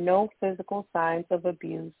there are no physical signs of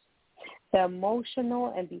abuse. The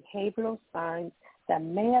emotional and behavioral signs that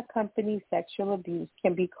may accompany sexual abuse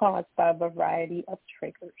can be caused by a variety of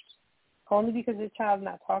triggers. Only because the child's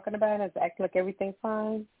not talking about it and it's acting like everything's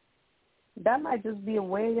fine, that might just be a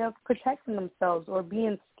way of protecting themselves or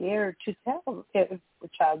being scared to tell if the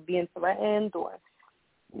child's being threatened or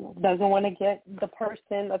doesn't want to get the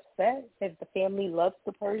person upset if the family loves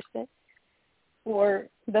the person, or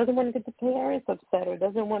doesn't want to get the parents upset, or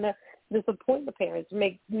doesn't want to disappoint the parents.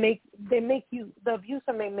 The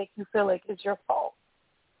abuser may make you feel like it's your fault.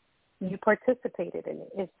 You participated in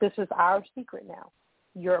it. This is our secret now.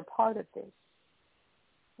 You're a part of this.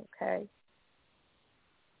 Okay.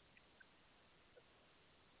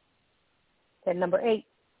 And number 8,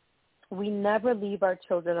 we never leave our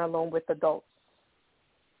children alone with adults.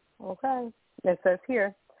 Okay. It says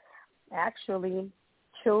here, actually,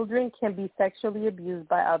 children can be sexually abused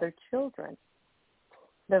by other children.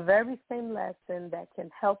 The very same lesson that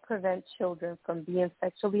can help prevent children from being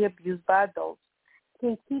sexually abused by adults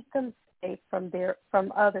can keep them safe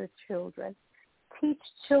from other children. Teach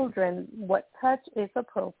children what touch is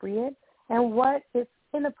appropriate and what is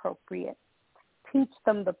inappropriate. Teach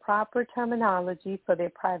them the proper terminology for their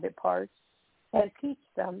private parts, and teach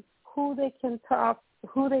them who they can talk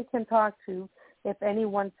to if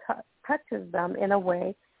anyone touches them in a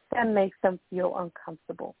way that makes them feel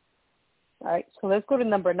uncomfortable. All right, so let's go to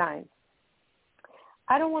number 9.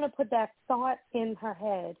 I don't want to put that thought in her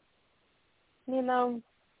head. You know,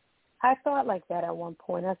 I thought like that at one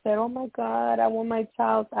point. I said, oh, my God, I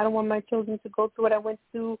don't want my children to go through what I went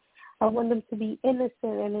through. I want them to be innocent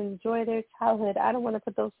and enjoy their childhood. I don't want to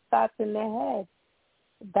put those thoughts in their head.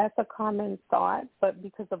 That's a common thought, but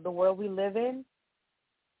because of the world we live in,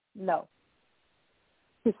 no.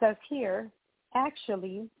 It says here,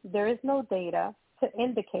 actually, there is no data to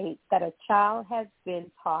indicate that a child has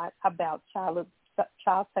been taught about child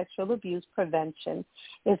sexual abuse prevention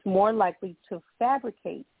is more likely to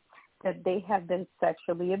fabricate that they have been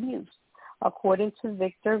sexually abused. According to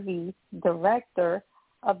Victor V., director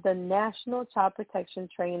of the National Child Protection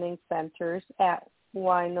Training Centers at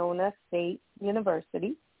Winona State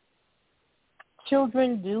University,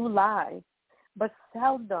 children do lie, but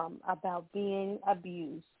seldom about being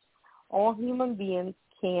abused. All human beings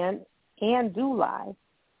can and do lie,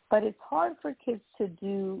 but it's hard for kids to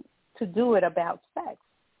do it about sex.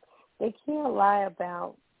 They can't lie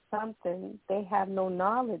about something they have no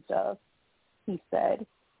knowledge of, he said.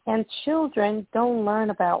 And children don't learn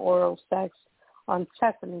about oral sex on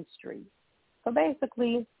Sesame Street. So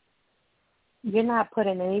basically, you're not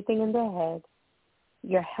putting anything in their head.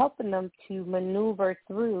 You're helping them to maneuver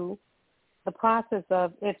through the process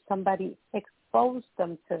of if somebody exposed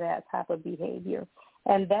them to that type of behavior.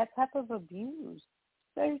 And that type of abuse,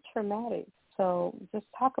 very traumatic. So just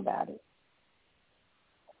talk about it.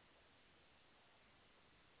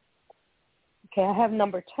 Okay, I have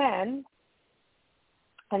number 10,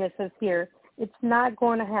 and it says here, it's not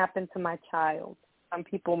going to happen to my child. Some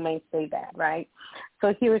people may say that, right?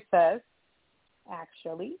 So here it says,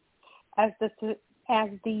 actually, as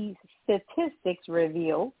the statistics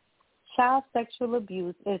reveal, child sexual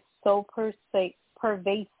abuse is so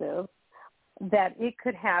pervasive that it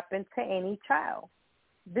could happen to any child.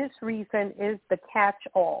 This reason is the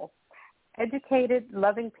catch-all. Educated,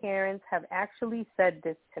 loving parents have actually said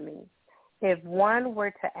this to me. If one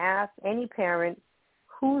were to ask any parent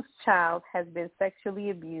whose child has been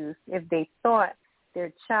sexually abused, if they thought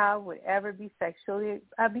their child would ever be sexually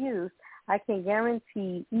abused, I can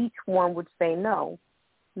guarantee each one would say no.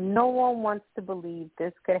 No one wants to believe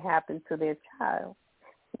this could happen to their child.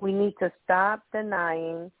 We need to stop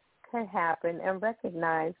denying it could happen and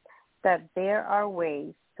recognize that there are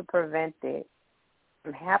ways to prevent it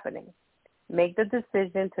from happening. Make the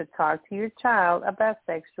decision to talk to your child about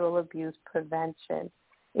sexual abuse prevention.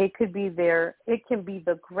 It can be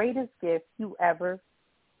the greatest gift you ever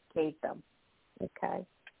gave them. Okay,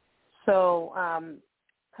 so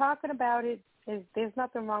talking about it there's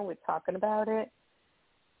nothing wrong with talking about it.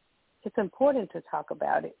 It's important to talk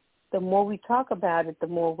about it. The more we talk about it, the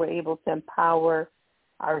more we're able to empower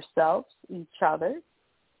ourselves, each other,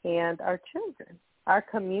 and our children, our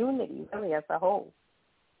community, really as a whole.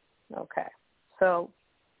 Okay. So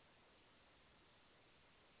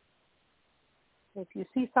if you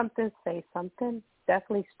see something, say something,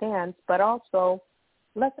 definitely stands, but also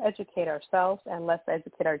let's educate ourselves and let's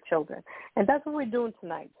educate our children. And that's what we're doing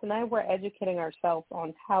tonight. Tonight we're educating ourselves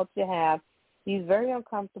on how to have these very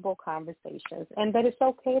uncomfortable conversations and that it's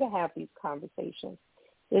okay to have these conversations.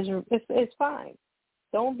 It's fine.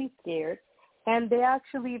 Don't be scared. And they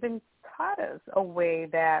actually even taught us a way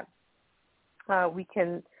that we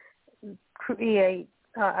can create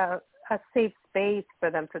a safe space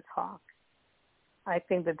for them to talk. I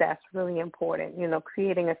think that that's really important,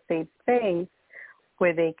 creating a safe space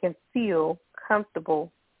where they can feel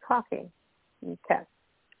comfortable talking. Okay.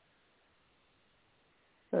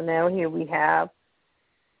 So now here we have,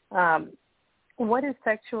 what is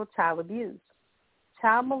sexual child abuse?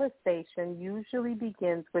 Child molestation usually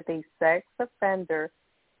begins with a sex offender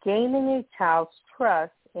gaining a child's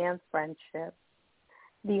trust and friendship.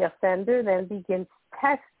 The offender then begins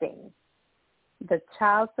testing the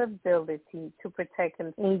child's ability to protect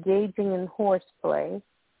him, engaging in horseplay,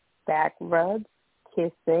 back rubs,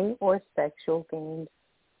 kissing, or sexual games.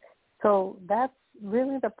 So that's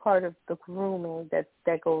really the part of the grooming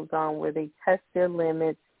that goes on where they test their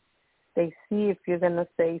limits. They see if you're going to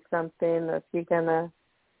say something or if you're going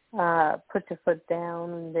to put your foot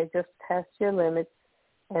down, and they just test your limits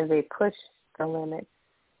and they push the limits.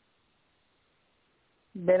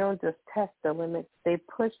 They don't just test the limits, they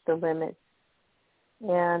push the limits.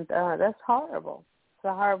 And that's horrible. It's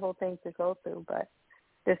a horrible thing to go through, but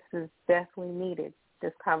this is definitely needed.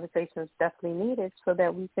 This conversation is definitely needed so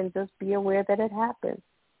that we can just be aware that it happens.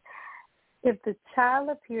 If the child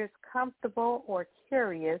appears comfortable or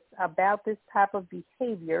curious about this type of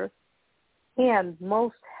behavior, and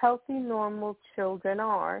most healthy, normal children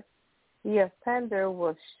are, the offender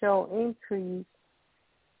will show increased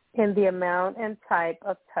in the amount and type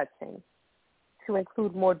of touching to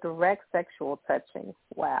include more direct sexual touching.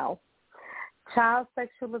 Wow. Child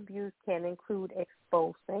sexual abuse can include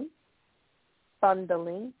exposing,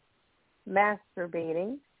 fondling,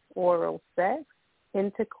 masturbating, oral sex,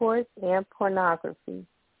 intercourse, and pornography.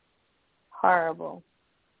 Horrible.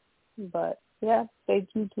 But, yeah, they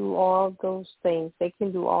do all those things. They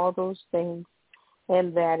can do all those things,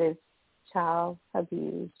 and that is child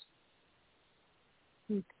abuse.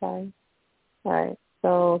 Okay. All right.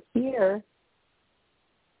 So here,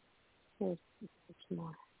 here's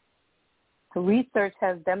more. Research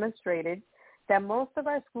has demonstrated that most of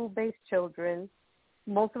our school-based child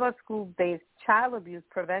abuse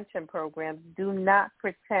prevention programs do not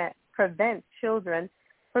prevent children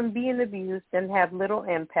from being abused and have little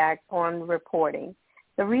impact on reporting.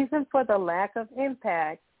 The reason for the lack of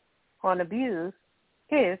impact on abuse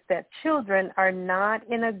is that children are not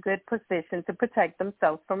in a good position to protect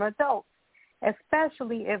themselves from adults,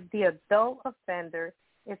 especially if the adult offender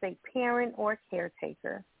is a parent or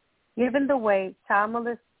caretaker. Given the way child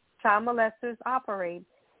molesters operate,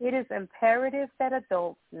 it is imperative that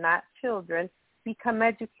adults, not children, become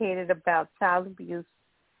educated about child abuse,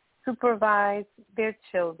 supervise their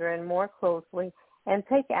children more closely, and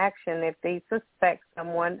take action if they suspect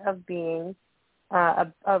someone of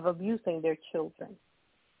abusing their children,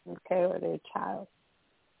 okay, or their child.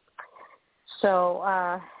 So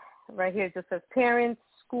right here it just says parents,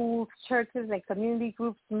 schools, churches, and community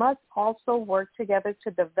groups must also work together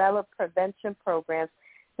to develop prevention programs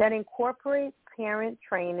that incorporate parent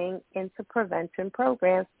training into prevention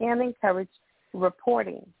programs and encourage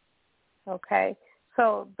reporting. Okay?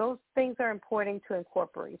 So those things are important to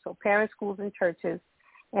incorporate. So parents, schools, and churches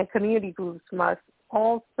and community groups must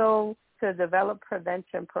also to develop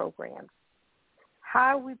prevention programs.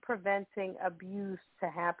 How are we preventing abuse to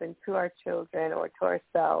happen to our children or to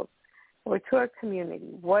ourselves or to our community?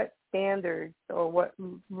 What standards or what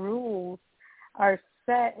rules are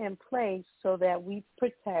set in place so that we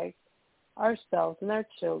protect ourselves and our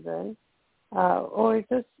children or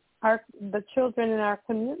just the children in our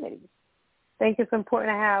community? I think it's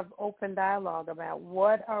important to have open dialogue about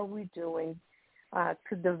what are we doing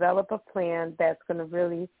to develop a plan that's going to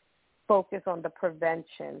really focus on the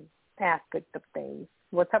prevention aspect of things.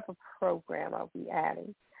 What type of program are we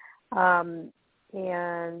adding?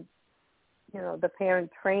 And, you know, the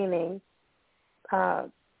parent training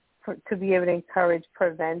to be able to encourage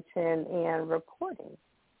prevention and reporting.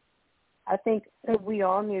 I think that we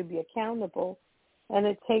all need to be accountable, and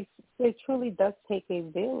it truly does take a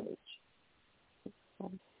village.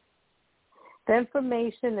 The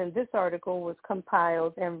information in this article was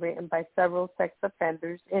compiled and written by several sex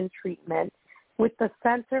offenders in treatment with the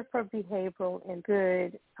Center for Behavioral and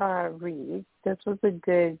Good Read. This was a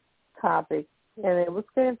good topic, and it was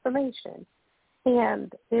good information.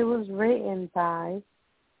 And it was written by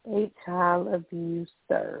a child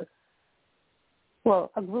abuser.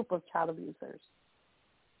 Well, a group of child abusers.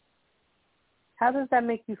 How does that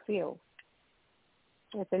make you feel?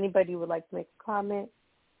 If anybody would like to make a comment.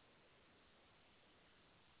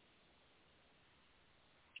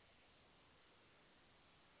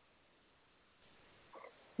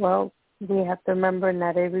 Well, we have to remember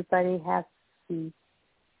not everybody has to speak.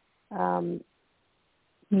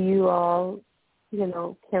 You all, you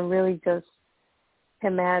know, can really just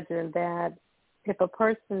imagine that if a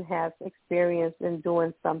person has experience in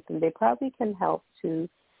doing something, they probably can help to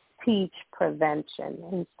teach prevention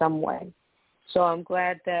in some way. So I'm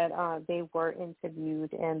glad that they were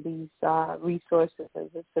interviewed and these resources and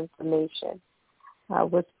this information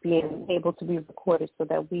was being able to be recorded so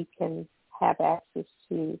that we can have access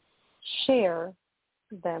to share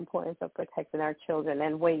the importance of protecting our children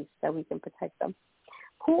and ways that we can protect them.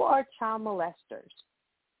 Who are child molesters?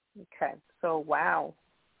 Okay, so wow,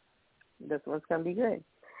 this one's going to be good.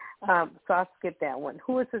 So I'll skip that one.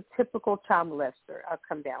 Who is a typical child molester? I'll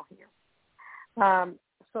come down here.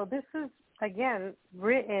 So this is, again,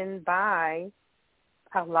 written by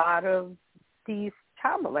a lot of these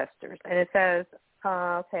child molesters. And it says,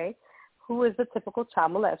 okay, who is a typical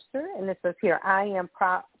child molester? And it says here, I am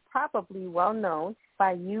probably well known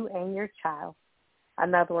by you and your child.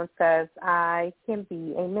 Another one says, I can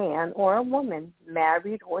be a man or a woman,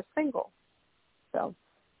 married or single. So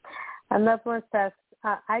another one says,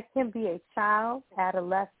 I can be a child,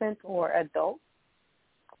 adolescent, or adult.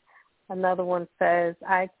 Another one says,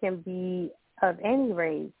 I can be of any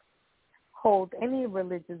race, hold any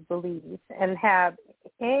religious beliefs, and have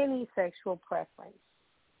any sexual preference.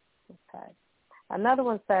 Okay. Another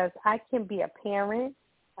one says, I can be a parent,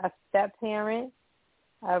 a step-parent,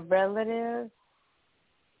 a relative.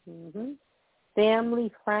 Then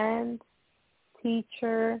family, friend,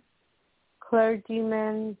 teacher,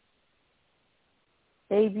 clergyman,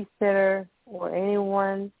 babysitter, or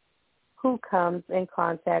anyone who comes in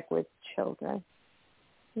contact with children.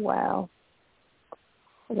 Wow.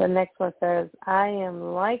 The next one says, I am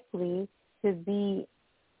likely to be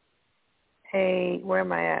where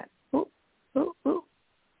am I at?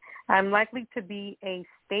 I'm likely to be a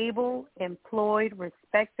stable, employed,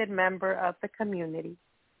 respected member of the community.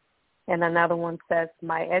 And another one says,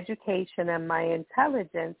 my education and my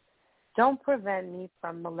intelligence don't prevent me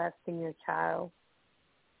from molesting your child.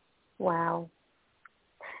 Wow.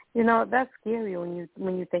 You know, that's scary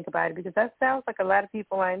when you think about it, because that sounds like a lot of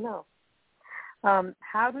people I know.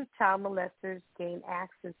 How do child molesters gain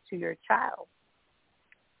access to your child?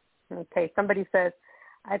 Okay, somebody says,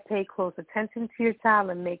 I pay close attention to your child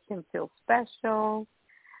and make him feel special.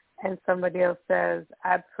 And somebody else says,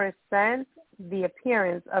 I present the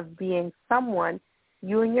appearance of being someone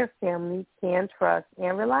you and your family can trust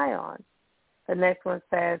and rely on. The next one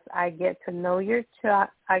says, I get to know your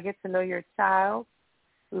child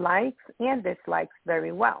likes and dislikes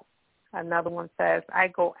very well. Another one says, I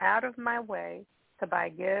go out of my way to buy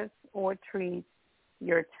gifts or treats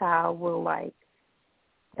your child will like.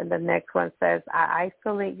 And the next one says, I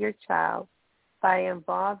isolate your child by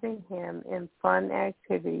involving him in fun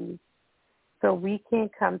activities so we can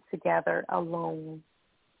come together alone.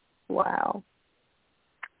 Wow.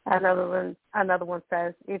 Another one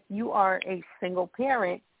says, if you are a single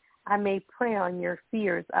parent, I may prey on your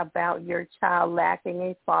fears about your child lacking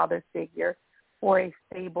a father figure or a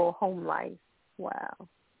stable home life. Wow.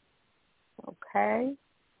 Okay.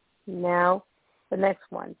 Now, the next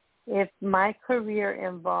one. If my career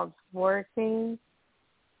involves working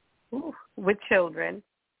with children,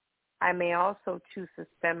 I may also choose to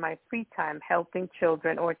spend my free time helping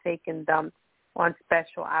children or taking them on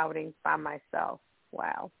special outings by myself.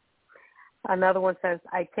 Wow. Another one says,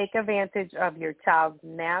 I take advantage of your child's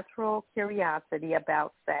natural curiosity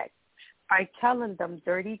about sex by telling them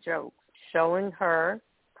dirty jokes, showing her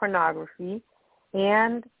pornography,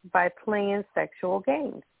 and by playing sexual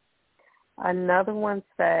games. Another one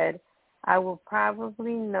said, I will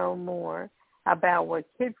probably know more about what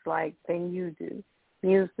kids like than you do.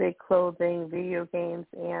 Music, clothing, video games,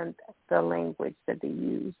 and the language that they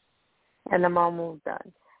use. And I'm almost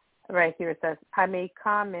done. Right here it says, I make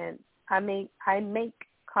comments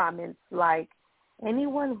like,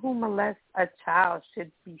 anyone who molests a child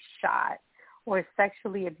should be shot, or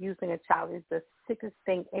sexually abusing a child is the sickest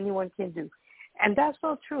thing anyone can do. And that's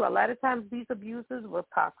so true. A lot of times these abusers will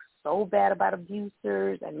talk so bad about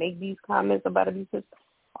abusers and make these comments about abusers.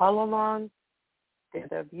 All along, they're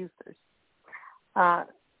the abusers.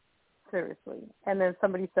 Seriously. And then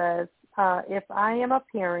somebody says, if I am a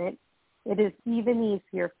parent, it is even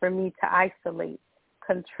easier for me to isolate,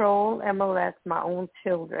 control, and molest my own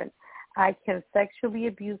children. I can sexually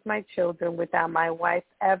abuse my children without my wife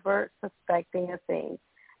ever suspecting a thing.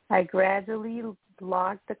 I gradually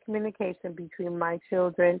block the communication between my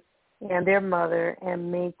children and their mother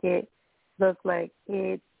and make it look like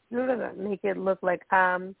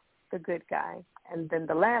I'm the good guy. And then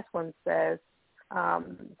the last one says,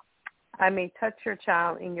 I may touch your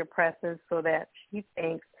child in your presence so that she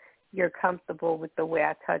thinks you're comfortable with the way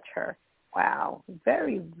I touch her. Wow.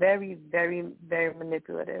 Very, very, very, very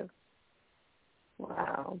manipulative.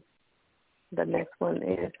 Wow. The next one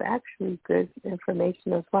is actually good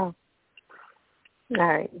information as well. All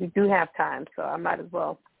right. We do have time, so I might as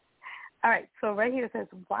well. All right. So right here it says,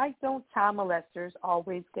 why don't child molesters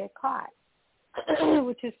always get caught?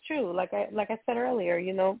 Which is true. Like I said earlier,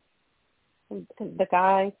 you know,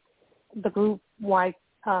 the group, what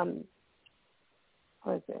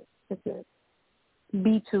is it? Is it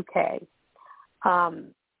B2K?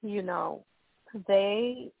 You know,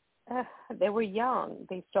 they were young.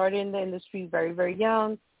 They started in the industry very, very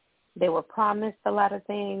young. They were promised a lot of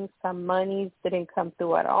things. Some monies didn't come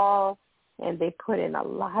through at all, and they put in a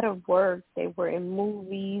lot of work. They were in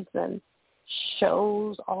movies and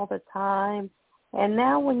shows all the time. And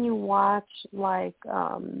now when you watch, what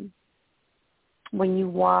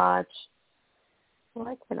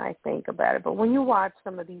can I think about it? But when you watch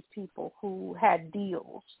some of these people who had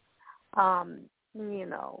deals, you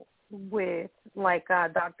know, with like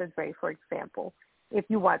Dr. Dre, for example, if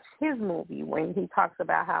you watch his movie when he talks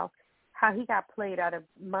about how he got played out of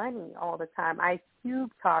money all the time. Ice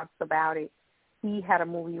Cube talks about it. He had a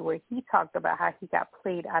movie where he talked about how he got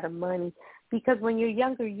played out of money because when you're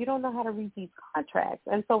younger, you don't know how to read these contracts.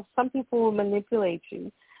 And so some people will manipulate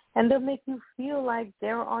you, and they'll make you feel like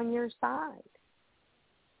they're on your side.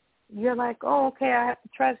 you're like, oh, okay, I have to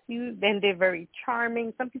trust you. Then they're very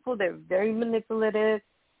charming. Some people, they're very manipulative.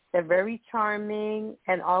 They're very charming.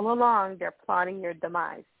 And all along, they're plotting your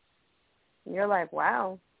demise. And you're like,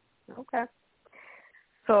 wow, okay.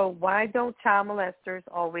 So why don't child molesters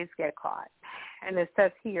always get caught? And it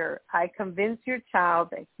says here, I convince your child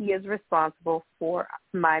that he is responsible for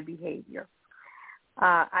my behavior.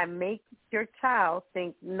 I make your child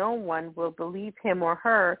think no one will believe him or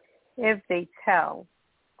her if they tell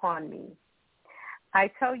on me. I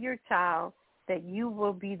tell your child that you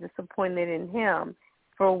will be disappointed in him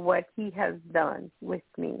for what he has done with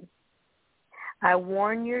me. I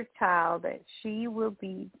warn your child that she will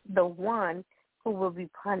be the one who will be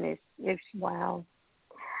punished if wow.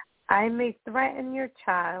 I may threaten your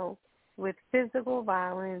child with physical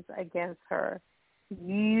violence against her,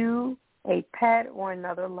 you, a pet, or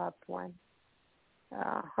another loved one.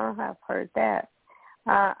 I've heard that.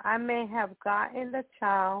 I may have gotten the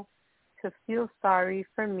child to feel sorry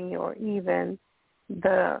for me, or even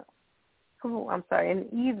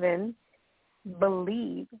even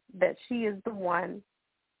believe that she is the one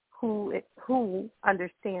who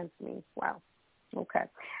understands me. Wow. Okay.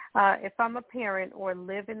 If I'm a parent or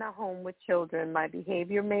live in a home with children, my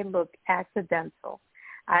behavior may look accidental.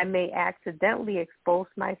 I may accidentally expose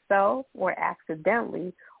myself or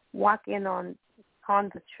accidentally walk in on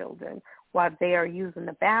the children while they are using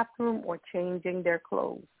the bathroom or changing their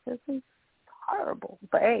clothes. This is horrible.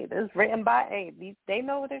 But, hey, this is written by, they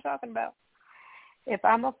know what they're talking about. If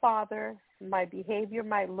I'm a father, my behavior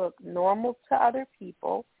might look normal to other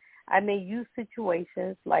people. I may use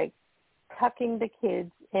situations like tucking the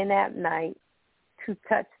kids in at night to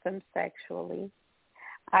touch them sexually.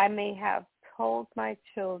 I may have told my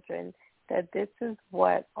children that this is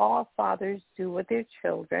what all fathers do with their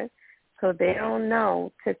children, so they don't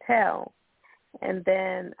know to tell. And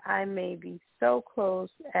then I may be so close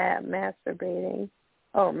at manipulating.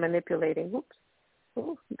 Oops.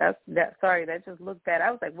 Ooh, sorry, that just looked bad.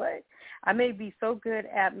 I was like, what? I may be so good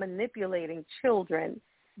at manipulating children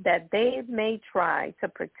that they may try to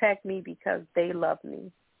protect me because they love me.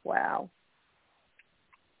 Wow.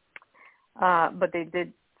 But they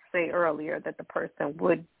did say earlier that the person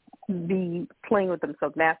would be playing with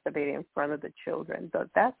themselves, masturbating in front of the children. So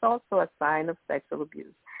that's also a sign of sexual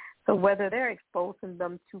abuse. So whether they're exposing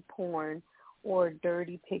them to porn or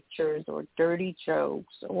dirty pictures or dirty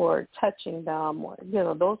jokes or touching them, or,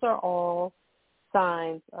 those are all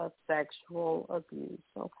signs of sexual abuse,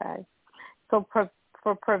 okay? So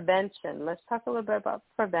for prevention, let's talk a little bit about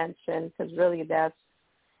prevention, because really that's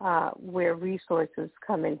where resources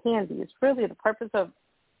come in handy. It's really the purpose of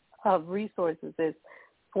resources is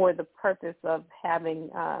for the purpose of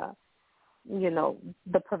having,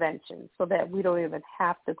 the prevention, so that we don't even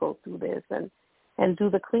have to go through this and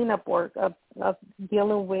do the cleanup work of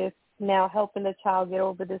dealing with now helping the child get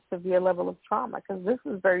over this severe level of trauma, because this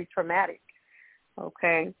is very traumatic,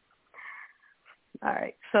 okay? All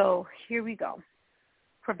right, so here we go.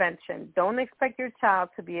 Prevention. Don't expect your child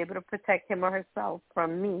to be able to protect him or herself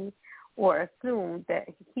from me, or assume that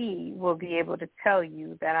he will be able to tell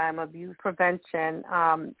you that I'm abused. Prevention,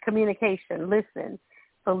 communication, listen,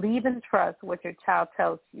 believe and trust what your child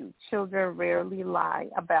tells you. Children rarely lie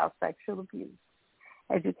about sexual abuse.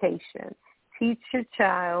 Education, teach your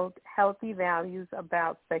child healthy values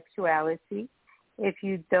about sexuality. If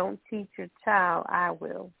you don't teach your child, I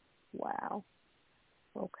will. Wow.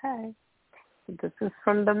 Okay. This is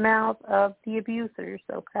from the mouth of the abusers,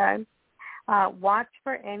 okay? Watch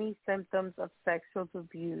for any symptoms of sexual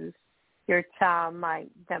abuse your child might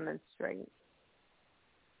demonstrate.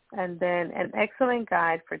 And then an excellent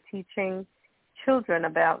guide for teaching children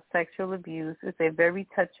about sexual abuse is a very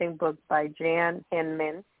touching book by Jan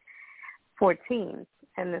Hinman for teens,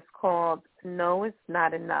 and it's called No, It's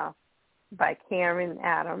Not Enough by Karen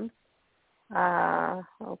Adams.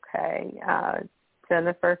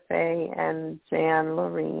 Jennifer Fay and Jan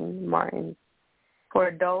Lorene Martin. For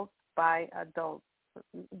adults by adults.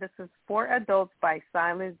 This is For Adults by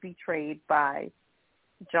Silence Betrayed by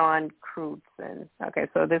John Crudson. Okay,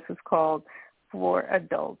 so this is called For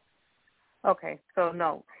Adults. Okay, so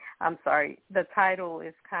no, I'm sorry. The title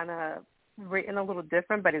is kind of written a little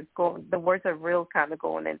different, but the words are real kind of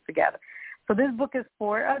going in together. So this book is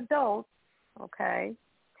for adults, okay,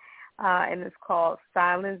 and it's called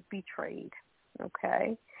Silence Betrayed,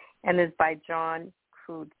 okay, and it's by John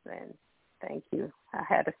Crudson. Thank you. I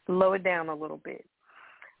had to slow it down a little bit.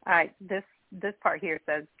 All right, this part here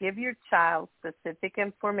says, give your child specific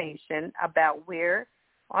information about where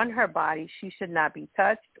on her body she should not be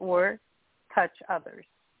touched or touch others.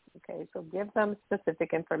 Okay, so give them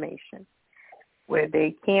specific information. where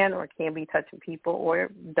they can or can't be touching people, or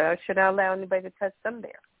should not allow anybody to touch them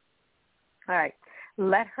there. All right.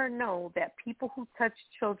 Let her know that people who touch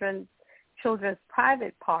children's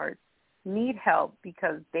private parts need help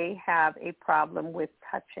because they have a problem with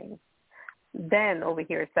touching. Then over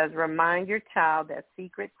here it says, remind your child that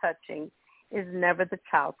secret touching is never the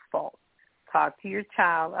child's fault. Talk to your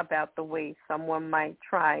child about the way someone might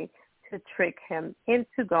try to trick him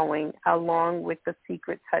into going along with the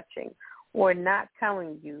secret touching or not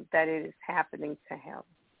telling you that it is happening to him.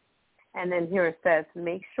 And then here it says,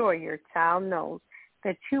 make sure your child knows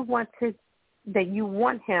that you want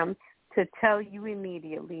him to tell you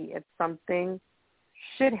immediately if something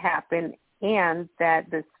should happen, and that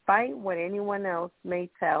despite what anyone else may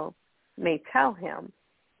tell him,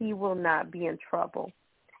 he will not be in trouble.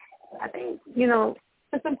 I think,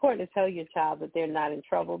 it's important to tell your child that they're not in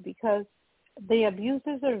trouble because the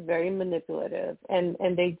abusers are very manipulative, and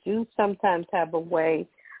they do sometimes have a way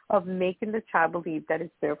of making the child believe that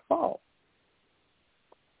it's their fault.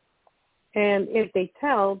 And if they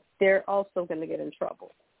tell, they're also going to get in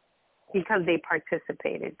trouble because they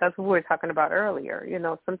participated. That's what we were talking about earlier.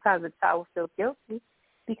 Sometimes a child will feel guilty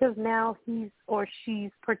because now he's or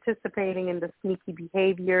she's participating in the sneaky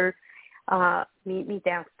behavior. Meet me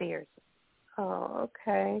downstairs. Oh,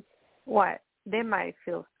 okay. What? They might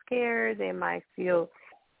feel scared. They might feel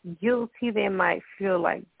guilty. They might feel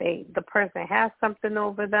like the person has something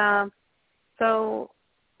over them. So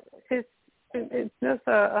it's just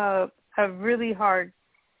a really hard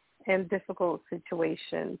and difficult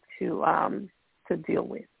situation to deal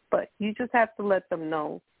with. But you just have to let them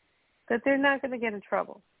know that they're not going to get in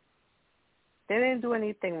trouble. They didn't do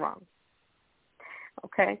anything wrong.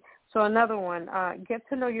 Okay? So another one, get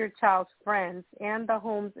to know your child's friends and the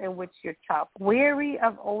homes in which your child is. Wary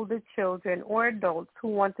of older children or adults who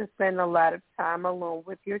want to spend a lot of time alone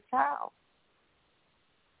with your child.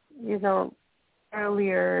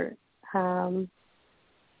 Earlier, when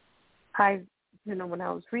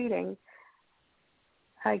I was reading,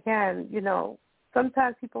 again,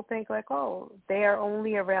 sometimes people think like, oh, they are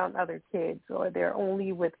only around other kids or they're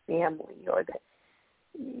only with family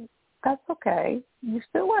that's okay. You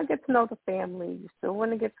still want to get to know the family. You still want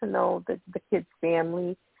to get to know the kid's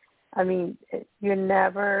family. I mean, you're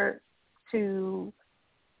never too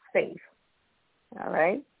safe, all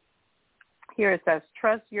right? Here it says,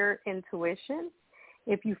 trust your intuition.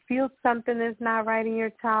 If you feel something is not right in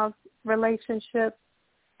your child's relationship,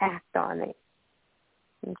 act on it.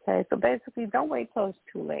 Okay, so basically don't wait till it's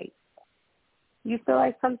too late. You feel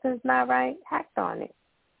like something's not right, act on it.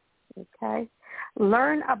 Okay?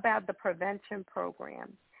 Learn about the prevention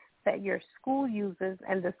program that your school uses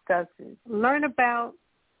and discusses. Learn about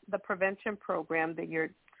the prevention program that your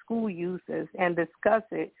school uses and discuss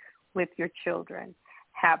it with your children.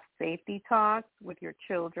 Have safety talks with your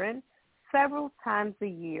children several times a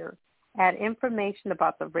year. Add information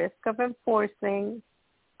about the risk of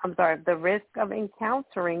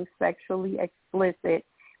encountering sexually explicit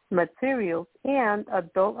materials and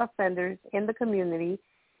adult offenders in the community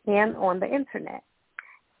and on the Internet.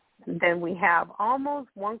 Then we have almost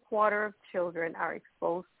 1/4 of children are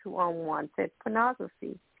exposed to unwanted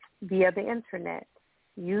pornography via the Internet.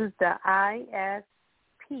 Use the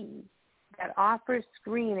ISP that offers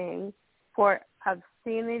screening for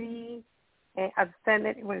obscenity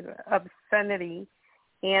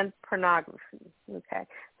and pornography. Okay,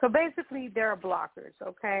 so basically there are blockers.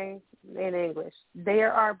 Okay, in English,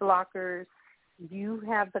 there are blockers. You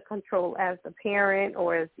have the control as the parent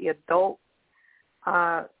or as the adult.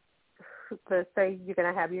 Let's say you're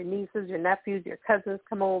going to have your nieces, your nephews, your cousins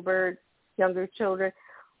come over, younger children.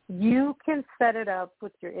 You can set it up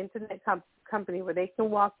with your internet company where they can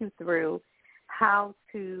walk you through how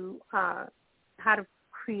to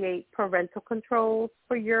create parental controls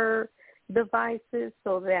for your devices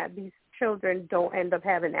so that these children don't end up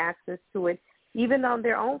having access to it, even on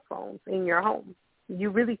their own phones in your home. You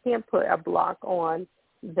really can't put a block on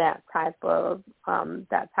that type of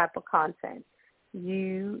content.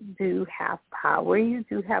 You do have power. You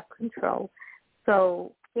do have control.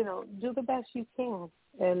 So, do the best you can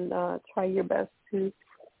and try your best to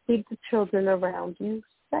keep the children around you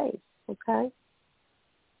safe, okay?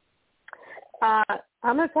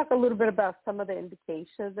 I'm going to talk a little bit about some of the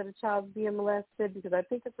indications that a child is being molested because I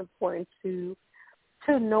think it's important to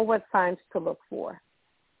know what signs to look for.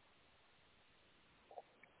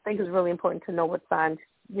 I think it's really important to know what signs,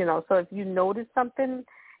 so if you notice something,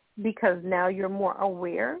 because now you're more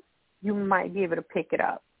aware, you might be able to pick it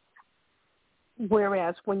up.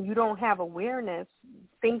 Whereas when you don't have awareness,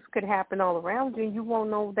 things could happen all around you and you won't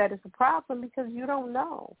know that it's a problem because you don't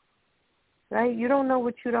know. right? You don't know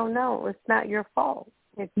what you don't know. It's not your fault.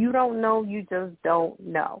 If you don't know, you just don't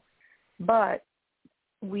know. But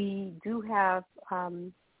we do have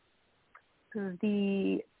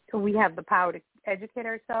the power to educate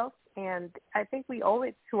ourselves, and I think we owe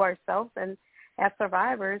it to ourselves and as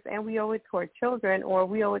survivors, and we owe it to our children, or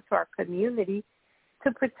we owe it to our community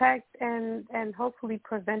to protect and hopefully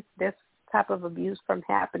prevent this type of abuse from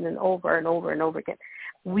happening over and over and over again.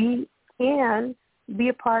 We can be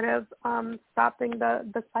a part of stopping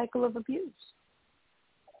the cycle of abuse.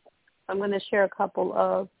 I'm going to share a couple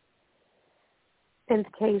of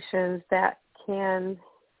indications that can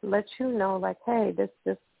let you know, like, hey,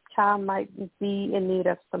 this child might be in need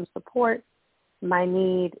of some support, might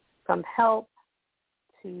need some help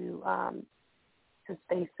to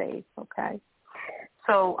stay safe, okay?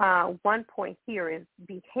 So one point here is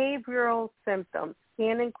behavioral symptoms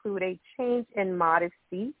can include a change in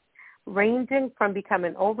modesty, ranging from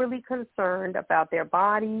becoming overly concerned about their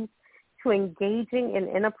bodies to engaging in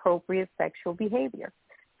inappropriate sexual behavior.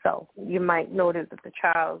 So you might notice that the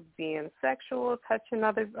child's being sexual, touching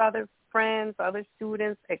other friends, other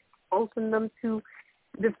students, exposing them to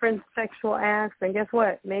different sexual acts. And guess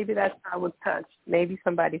what? Maybe that child was touched. Maybe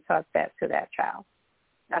somebody taught that to that child.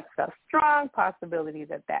 That's a strong possibility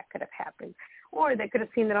that could have happened. Or they could have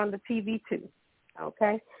seen it on the TV too,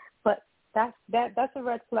 okay? But that's a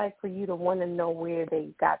red flag for you to want to know where they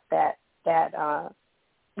got that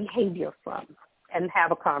behavior from and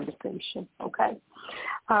have a conversation, okay?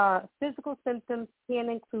 Physical symptoms can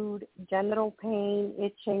include genital pain,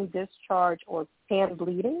 itching, discharge, or hand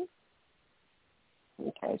bleeding.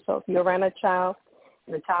 Okay, so if you're around a child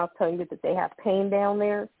and the child's telling you that they have pain down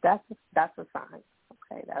there, that's a sign.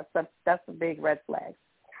 Okay, that's a big red flag.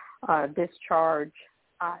 Discharge,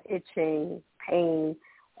 itching, pain,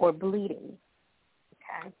 or bleeding.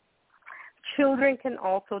 Okay. Children can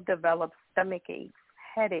also develop stomach aches,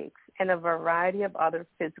 headaches, and a variety of other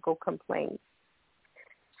physical complaints.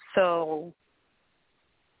 So,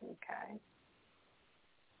 okay.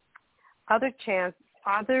 Other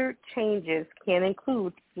changes can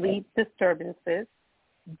include sleep disturbances,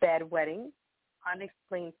 bedwetting,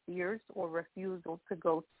 unexplained fears or refusal to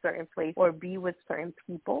go to certain places or be with certain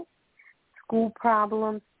people, school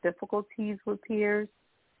problems, difficulties with peers,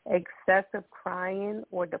 excessive crying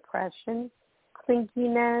or depression,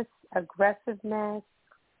 clinginess, aggressiveness,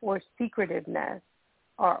 or secretiveness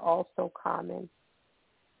are also common.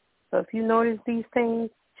 So if you notice these things,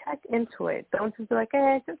 check into it. Don't just be like,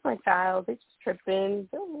 hey, it's just my child. They're just tripping.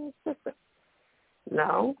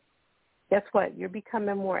 No. Guess what? You're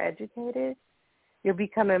becoming more educated. You're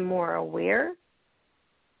becoming more aware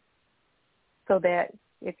so that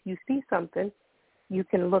if you see something, you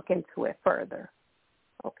can look into it further,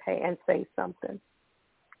 okay, and say something.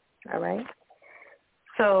 All right?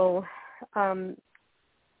 So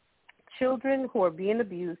children who are being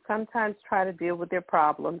abused sometimes try to deal with their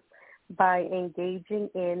problems by engaging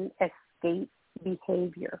in escape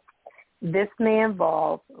behavior. This may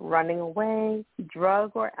involve running away,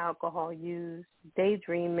 drug or alcohol use,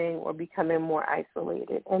 daydreaming, or becoming more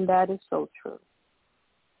isolated. And that is so true.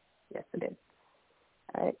 Yes, it is.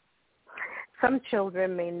 All right. Some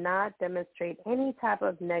children may not demonstrate any type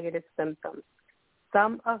of negative symptoms.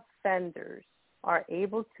 Some offenders are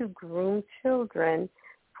able to groom children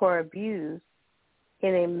for abuse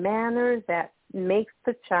in a manner that makes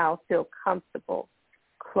the child feel comfortable,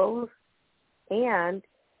 close, and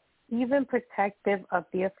even protective of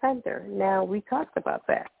the offender. Now, we talked about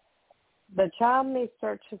that. The child may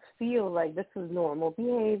start to feel like this is normal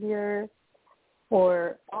behavior,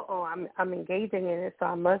 or, I'm engaging in it, so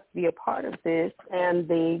I must be a part of this, and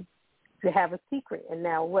they have a secret. And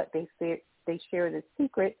now what? They share this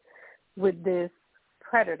secret with this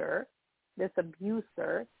predator, this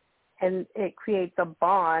abuser, and it creates a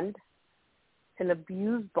bond, an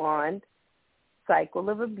abuse bond, cycle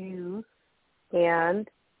of abuse, and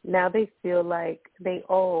now they feel like they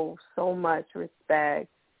owe so much respect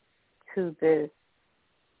to this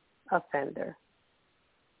offender,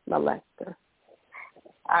 molester.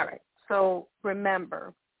 All right. So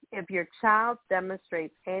remember, if your child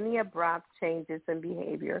demonstrates any abrupt changes in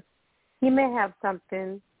behavior, he may have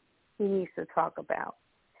something he needs to talk about.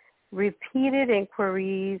 Repeated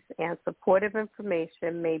inquiries and supportive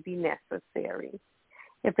information may be necessary.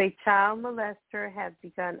 If a child molester has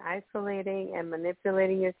begun isolating and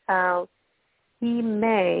manipulating your child, he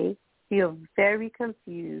may feel very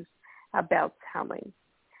confused about telling.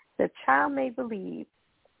 The child may believe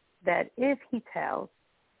that if he tells,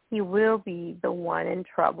 he will be the one in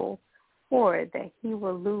trouble, or that he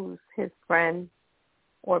will lose his friend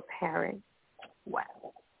or parent.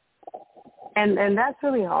 Wow. And that's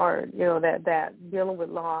really hard, that dealing with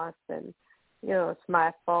loss and, it's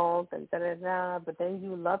my fault and da-da-da, but then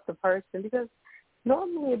you love the person because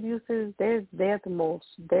normally abusers, they're the most,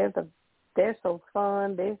 they're so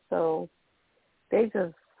fun, they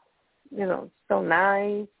just, so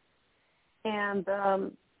nice. And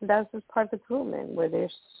that's just part of the grooming where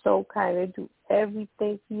they're so kind, they do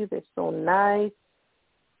everything for you, they're so nice.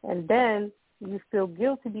 And then you feel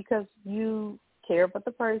guilty because you care about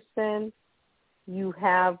the person, you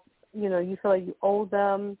have, you feel like you owe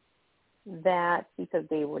them that because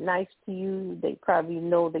they were nice to you. They probably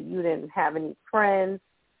know that you didn't have any friends.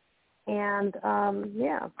 And,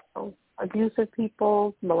 so abusive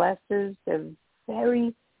people, molesters, they're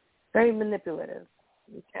very, very manipulative,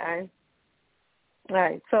 okay? All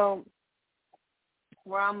right, so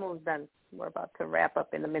we're almost done. We're about to wrap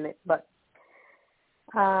up in a minute, but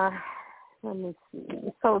let me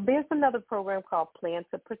see. So there's another program called Plan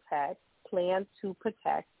to Protect,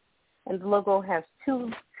 and the logo has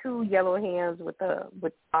two yellow hands with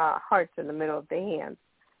hearts in the middle of the hands,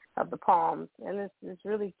 of the palms, and it's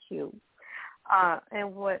really cute.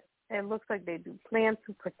 And what it looks like they do, Plan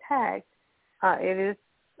to Protect, it is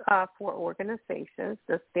for organizations,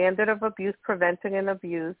 the Standard of Abuse Prevention and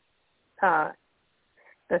Abuse, the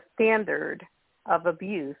Standard of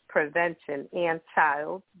Abuse Prevention and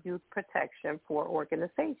Child Youth Protection for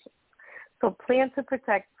organizations. So Plan to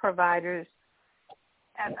Protect providers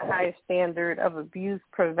at the highest standard of abuse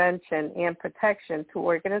prevention and protection to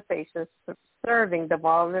organizations serving the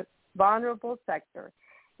vulnerable sector,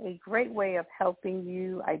 a great way of helping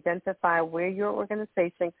you identify where your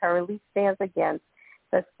organization currently stands against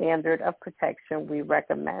the standard of protection we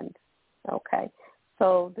recommend. Okay,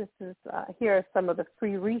 so this is here are some of the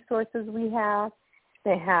free resources we have.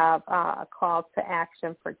 They have a call to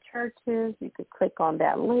action for churches. You could click on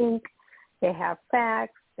that link. They have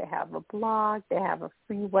facts. They have a blog. They have a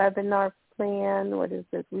free webinar plan. What is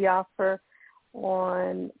this? We offer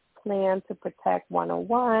on Plan to Protect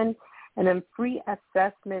 101, and then free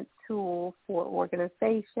assessment tool for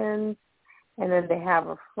organizations. And then they have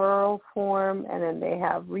a referral form, and then they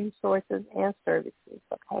have resources and services,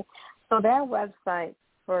 okay? So that website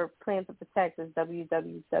for Plan to Protect is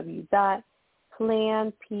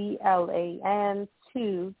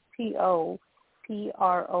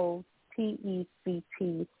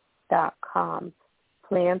www.plan2protect.com,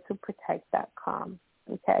 plan2protect.com,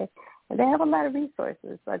 okay? And they have a lot of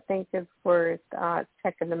resources. I think it's worth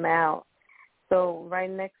checking them out. So right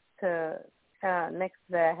next to that,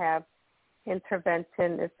 I have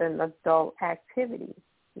intervention is an adult activity,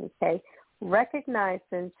 okay?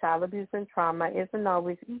 Recognizing child abuse and trauma isn't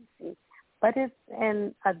always easy, but it's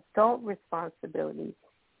an adult responsibility.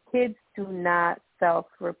 Kids do not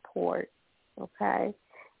self-report, okay?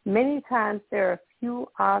 Many times there are few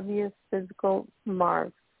obvious physical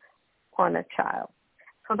marks on a child.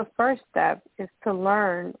 So the first step is to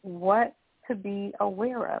learn what to be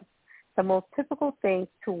aware of. The most typical things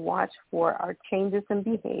to watch for are changes in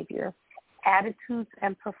behavior, attitudes,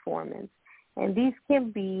 and performance. And these can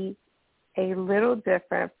be a little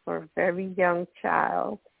different for a very young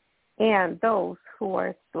child and those who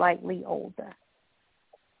are slightly older.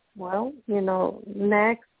 Well,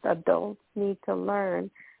 next, adults need to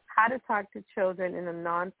learn how to talk to children in a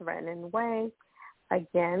non-threatening way.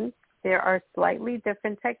 Again, there are slightly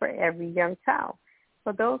different techniques for every young child.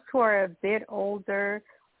 For those who are a bit older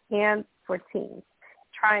and for teens,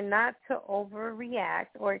 try not to overreact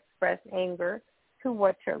or express anger to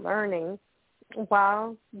what you're learning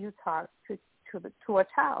while you talk to a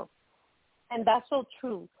child. And that's so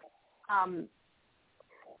true.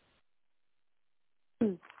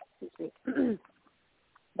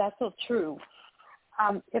 That's so true.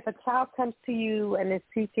 If a child comes to you and is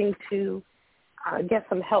seeking to get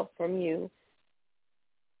some help from you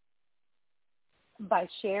by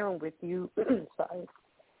sharing with you, sorry,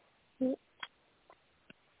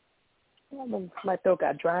 my throat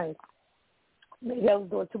got dry. Maybe I was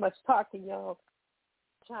doing too much talking, y'all.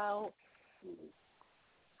 Child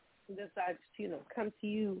decides to, come to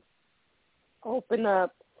you, open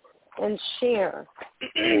up, and share.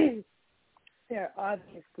 They're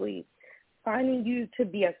obviously finding you to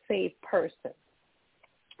be a safe person.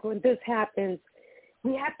 When this happens,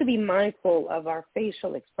 we have to be mindful of our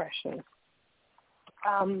facial expressions.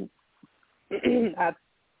 I've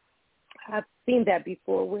seen that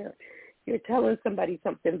before where you're telling somebody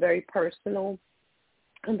something very personal,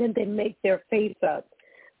 and then they make their face up.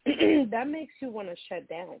 That makes you want to shut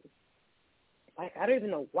down. Like, I don't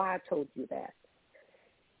even know why I told you that.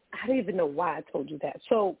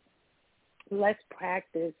 So let's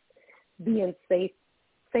practice being safe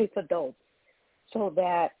adults so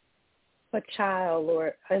that a child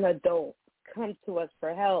or an adult comes to us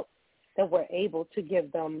for help, that we're able to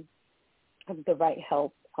give them the right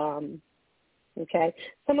help. Okay?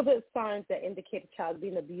 Some of the signs that indicate a child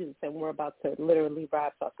being abused, and we're about to literally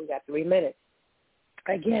wrap up. We got 3 minutes.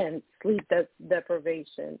 Again, sleep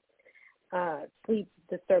deprivation, sleep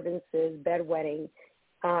disturbances, bedwetting,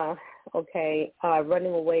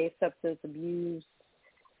 running away, substance abuse,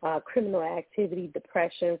 criminal activity,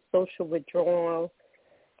 depression, social withdrawal,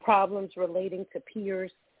 problems relating to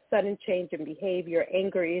peers, sudden change in behavior,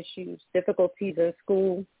 anger issues, difficulties in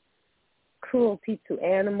school, cruelty to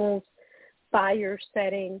animals, fire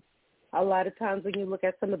setting. A lot of times when you look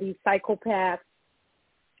at some of these psychopaths,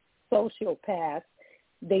 sociopaths,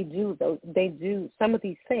 they do some of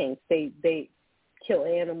these things. They kill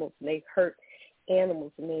animals and they hurt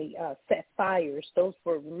animals and they set fires. Those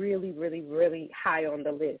were really, really, really high on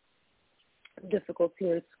the list. Difficulty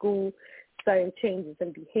in school, sudden changes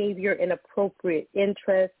in behavior, inappropriate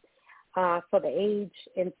interest for the age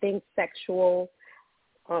in things sexual,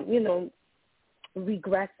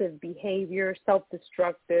 regressive behavior,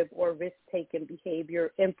 self-destructive or risk-taking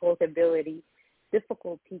behavior, impulsivity,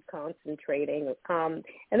 difficulty concentrating.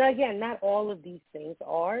 And again, not all of these things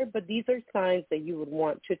are, but these are signs that you would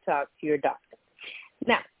want to talk to your doctor.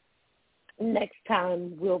 Now, next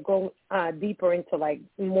time we'll go deeper into like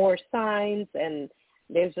more signs, and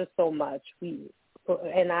there's just so much. 2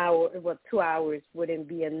 hours wouldn't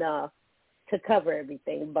be enough to cover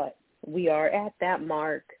everything, but we are at that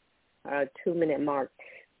mark, 2-minute mark.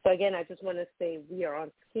 So again, I just want to say we are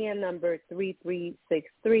on scan number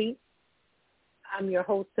 3363. I'm your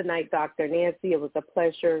host tonight, Dr. Nancy. It was a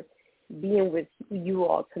pleasure being with you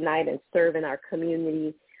all tonight and serving our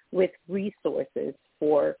community with resources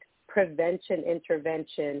for prevention,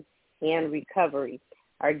 intervention, and recovery.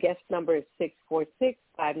 Our guest number is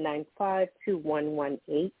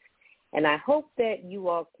 646-595-2118, and I hope that you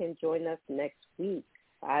all can join us next week.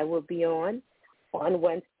 I will be on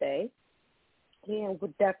Wednesday, and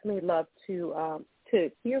would definitely love to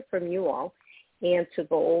hear from you all and to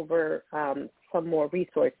go over some more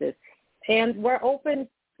resources. And we're open,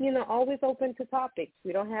 always open to topics.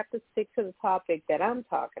 We don't have to stick to the topic that I'm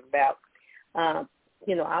talking about. I'll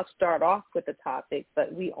start off with the topic,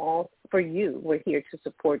 but we're here to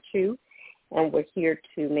support you, and we're here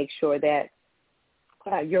to make sure that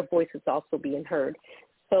your voice is also being heard.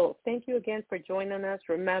 So thank you again for joining us.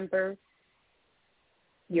 Remember,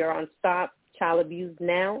 you're on Stop Child Abuse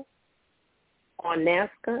Now on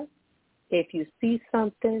NAASCA. If you see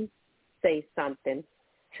something, say something.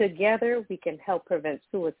 Together, we can help prevent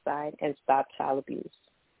suicide and stop child abuse.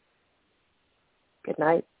 Good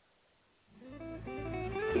night.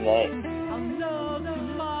 Good night. I'll know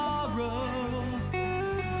tomorrow,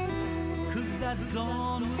 'cause that's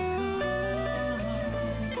on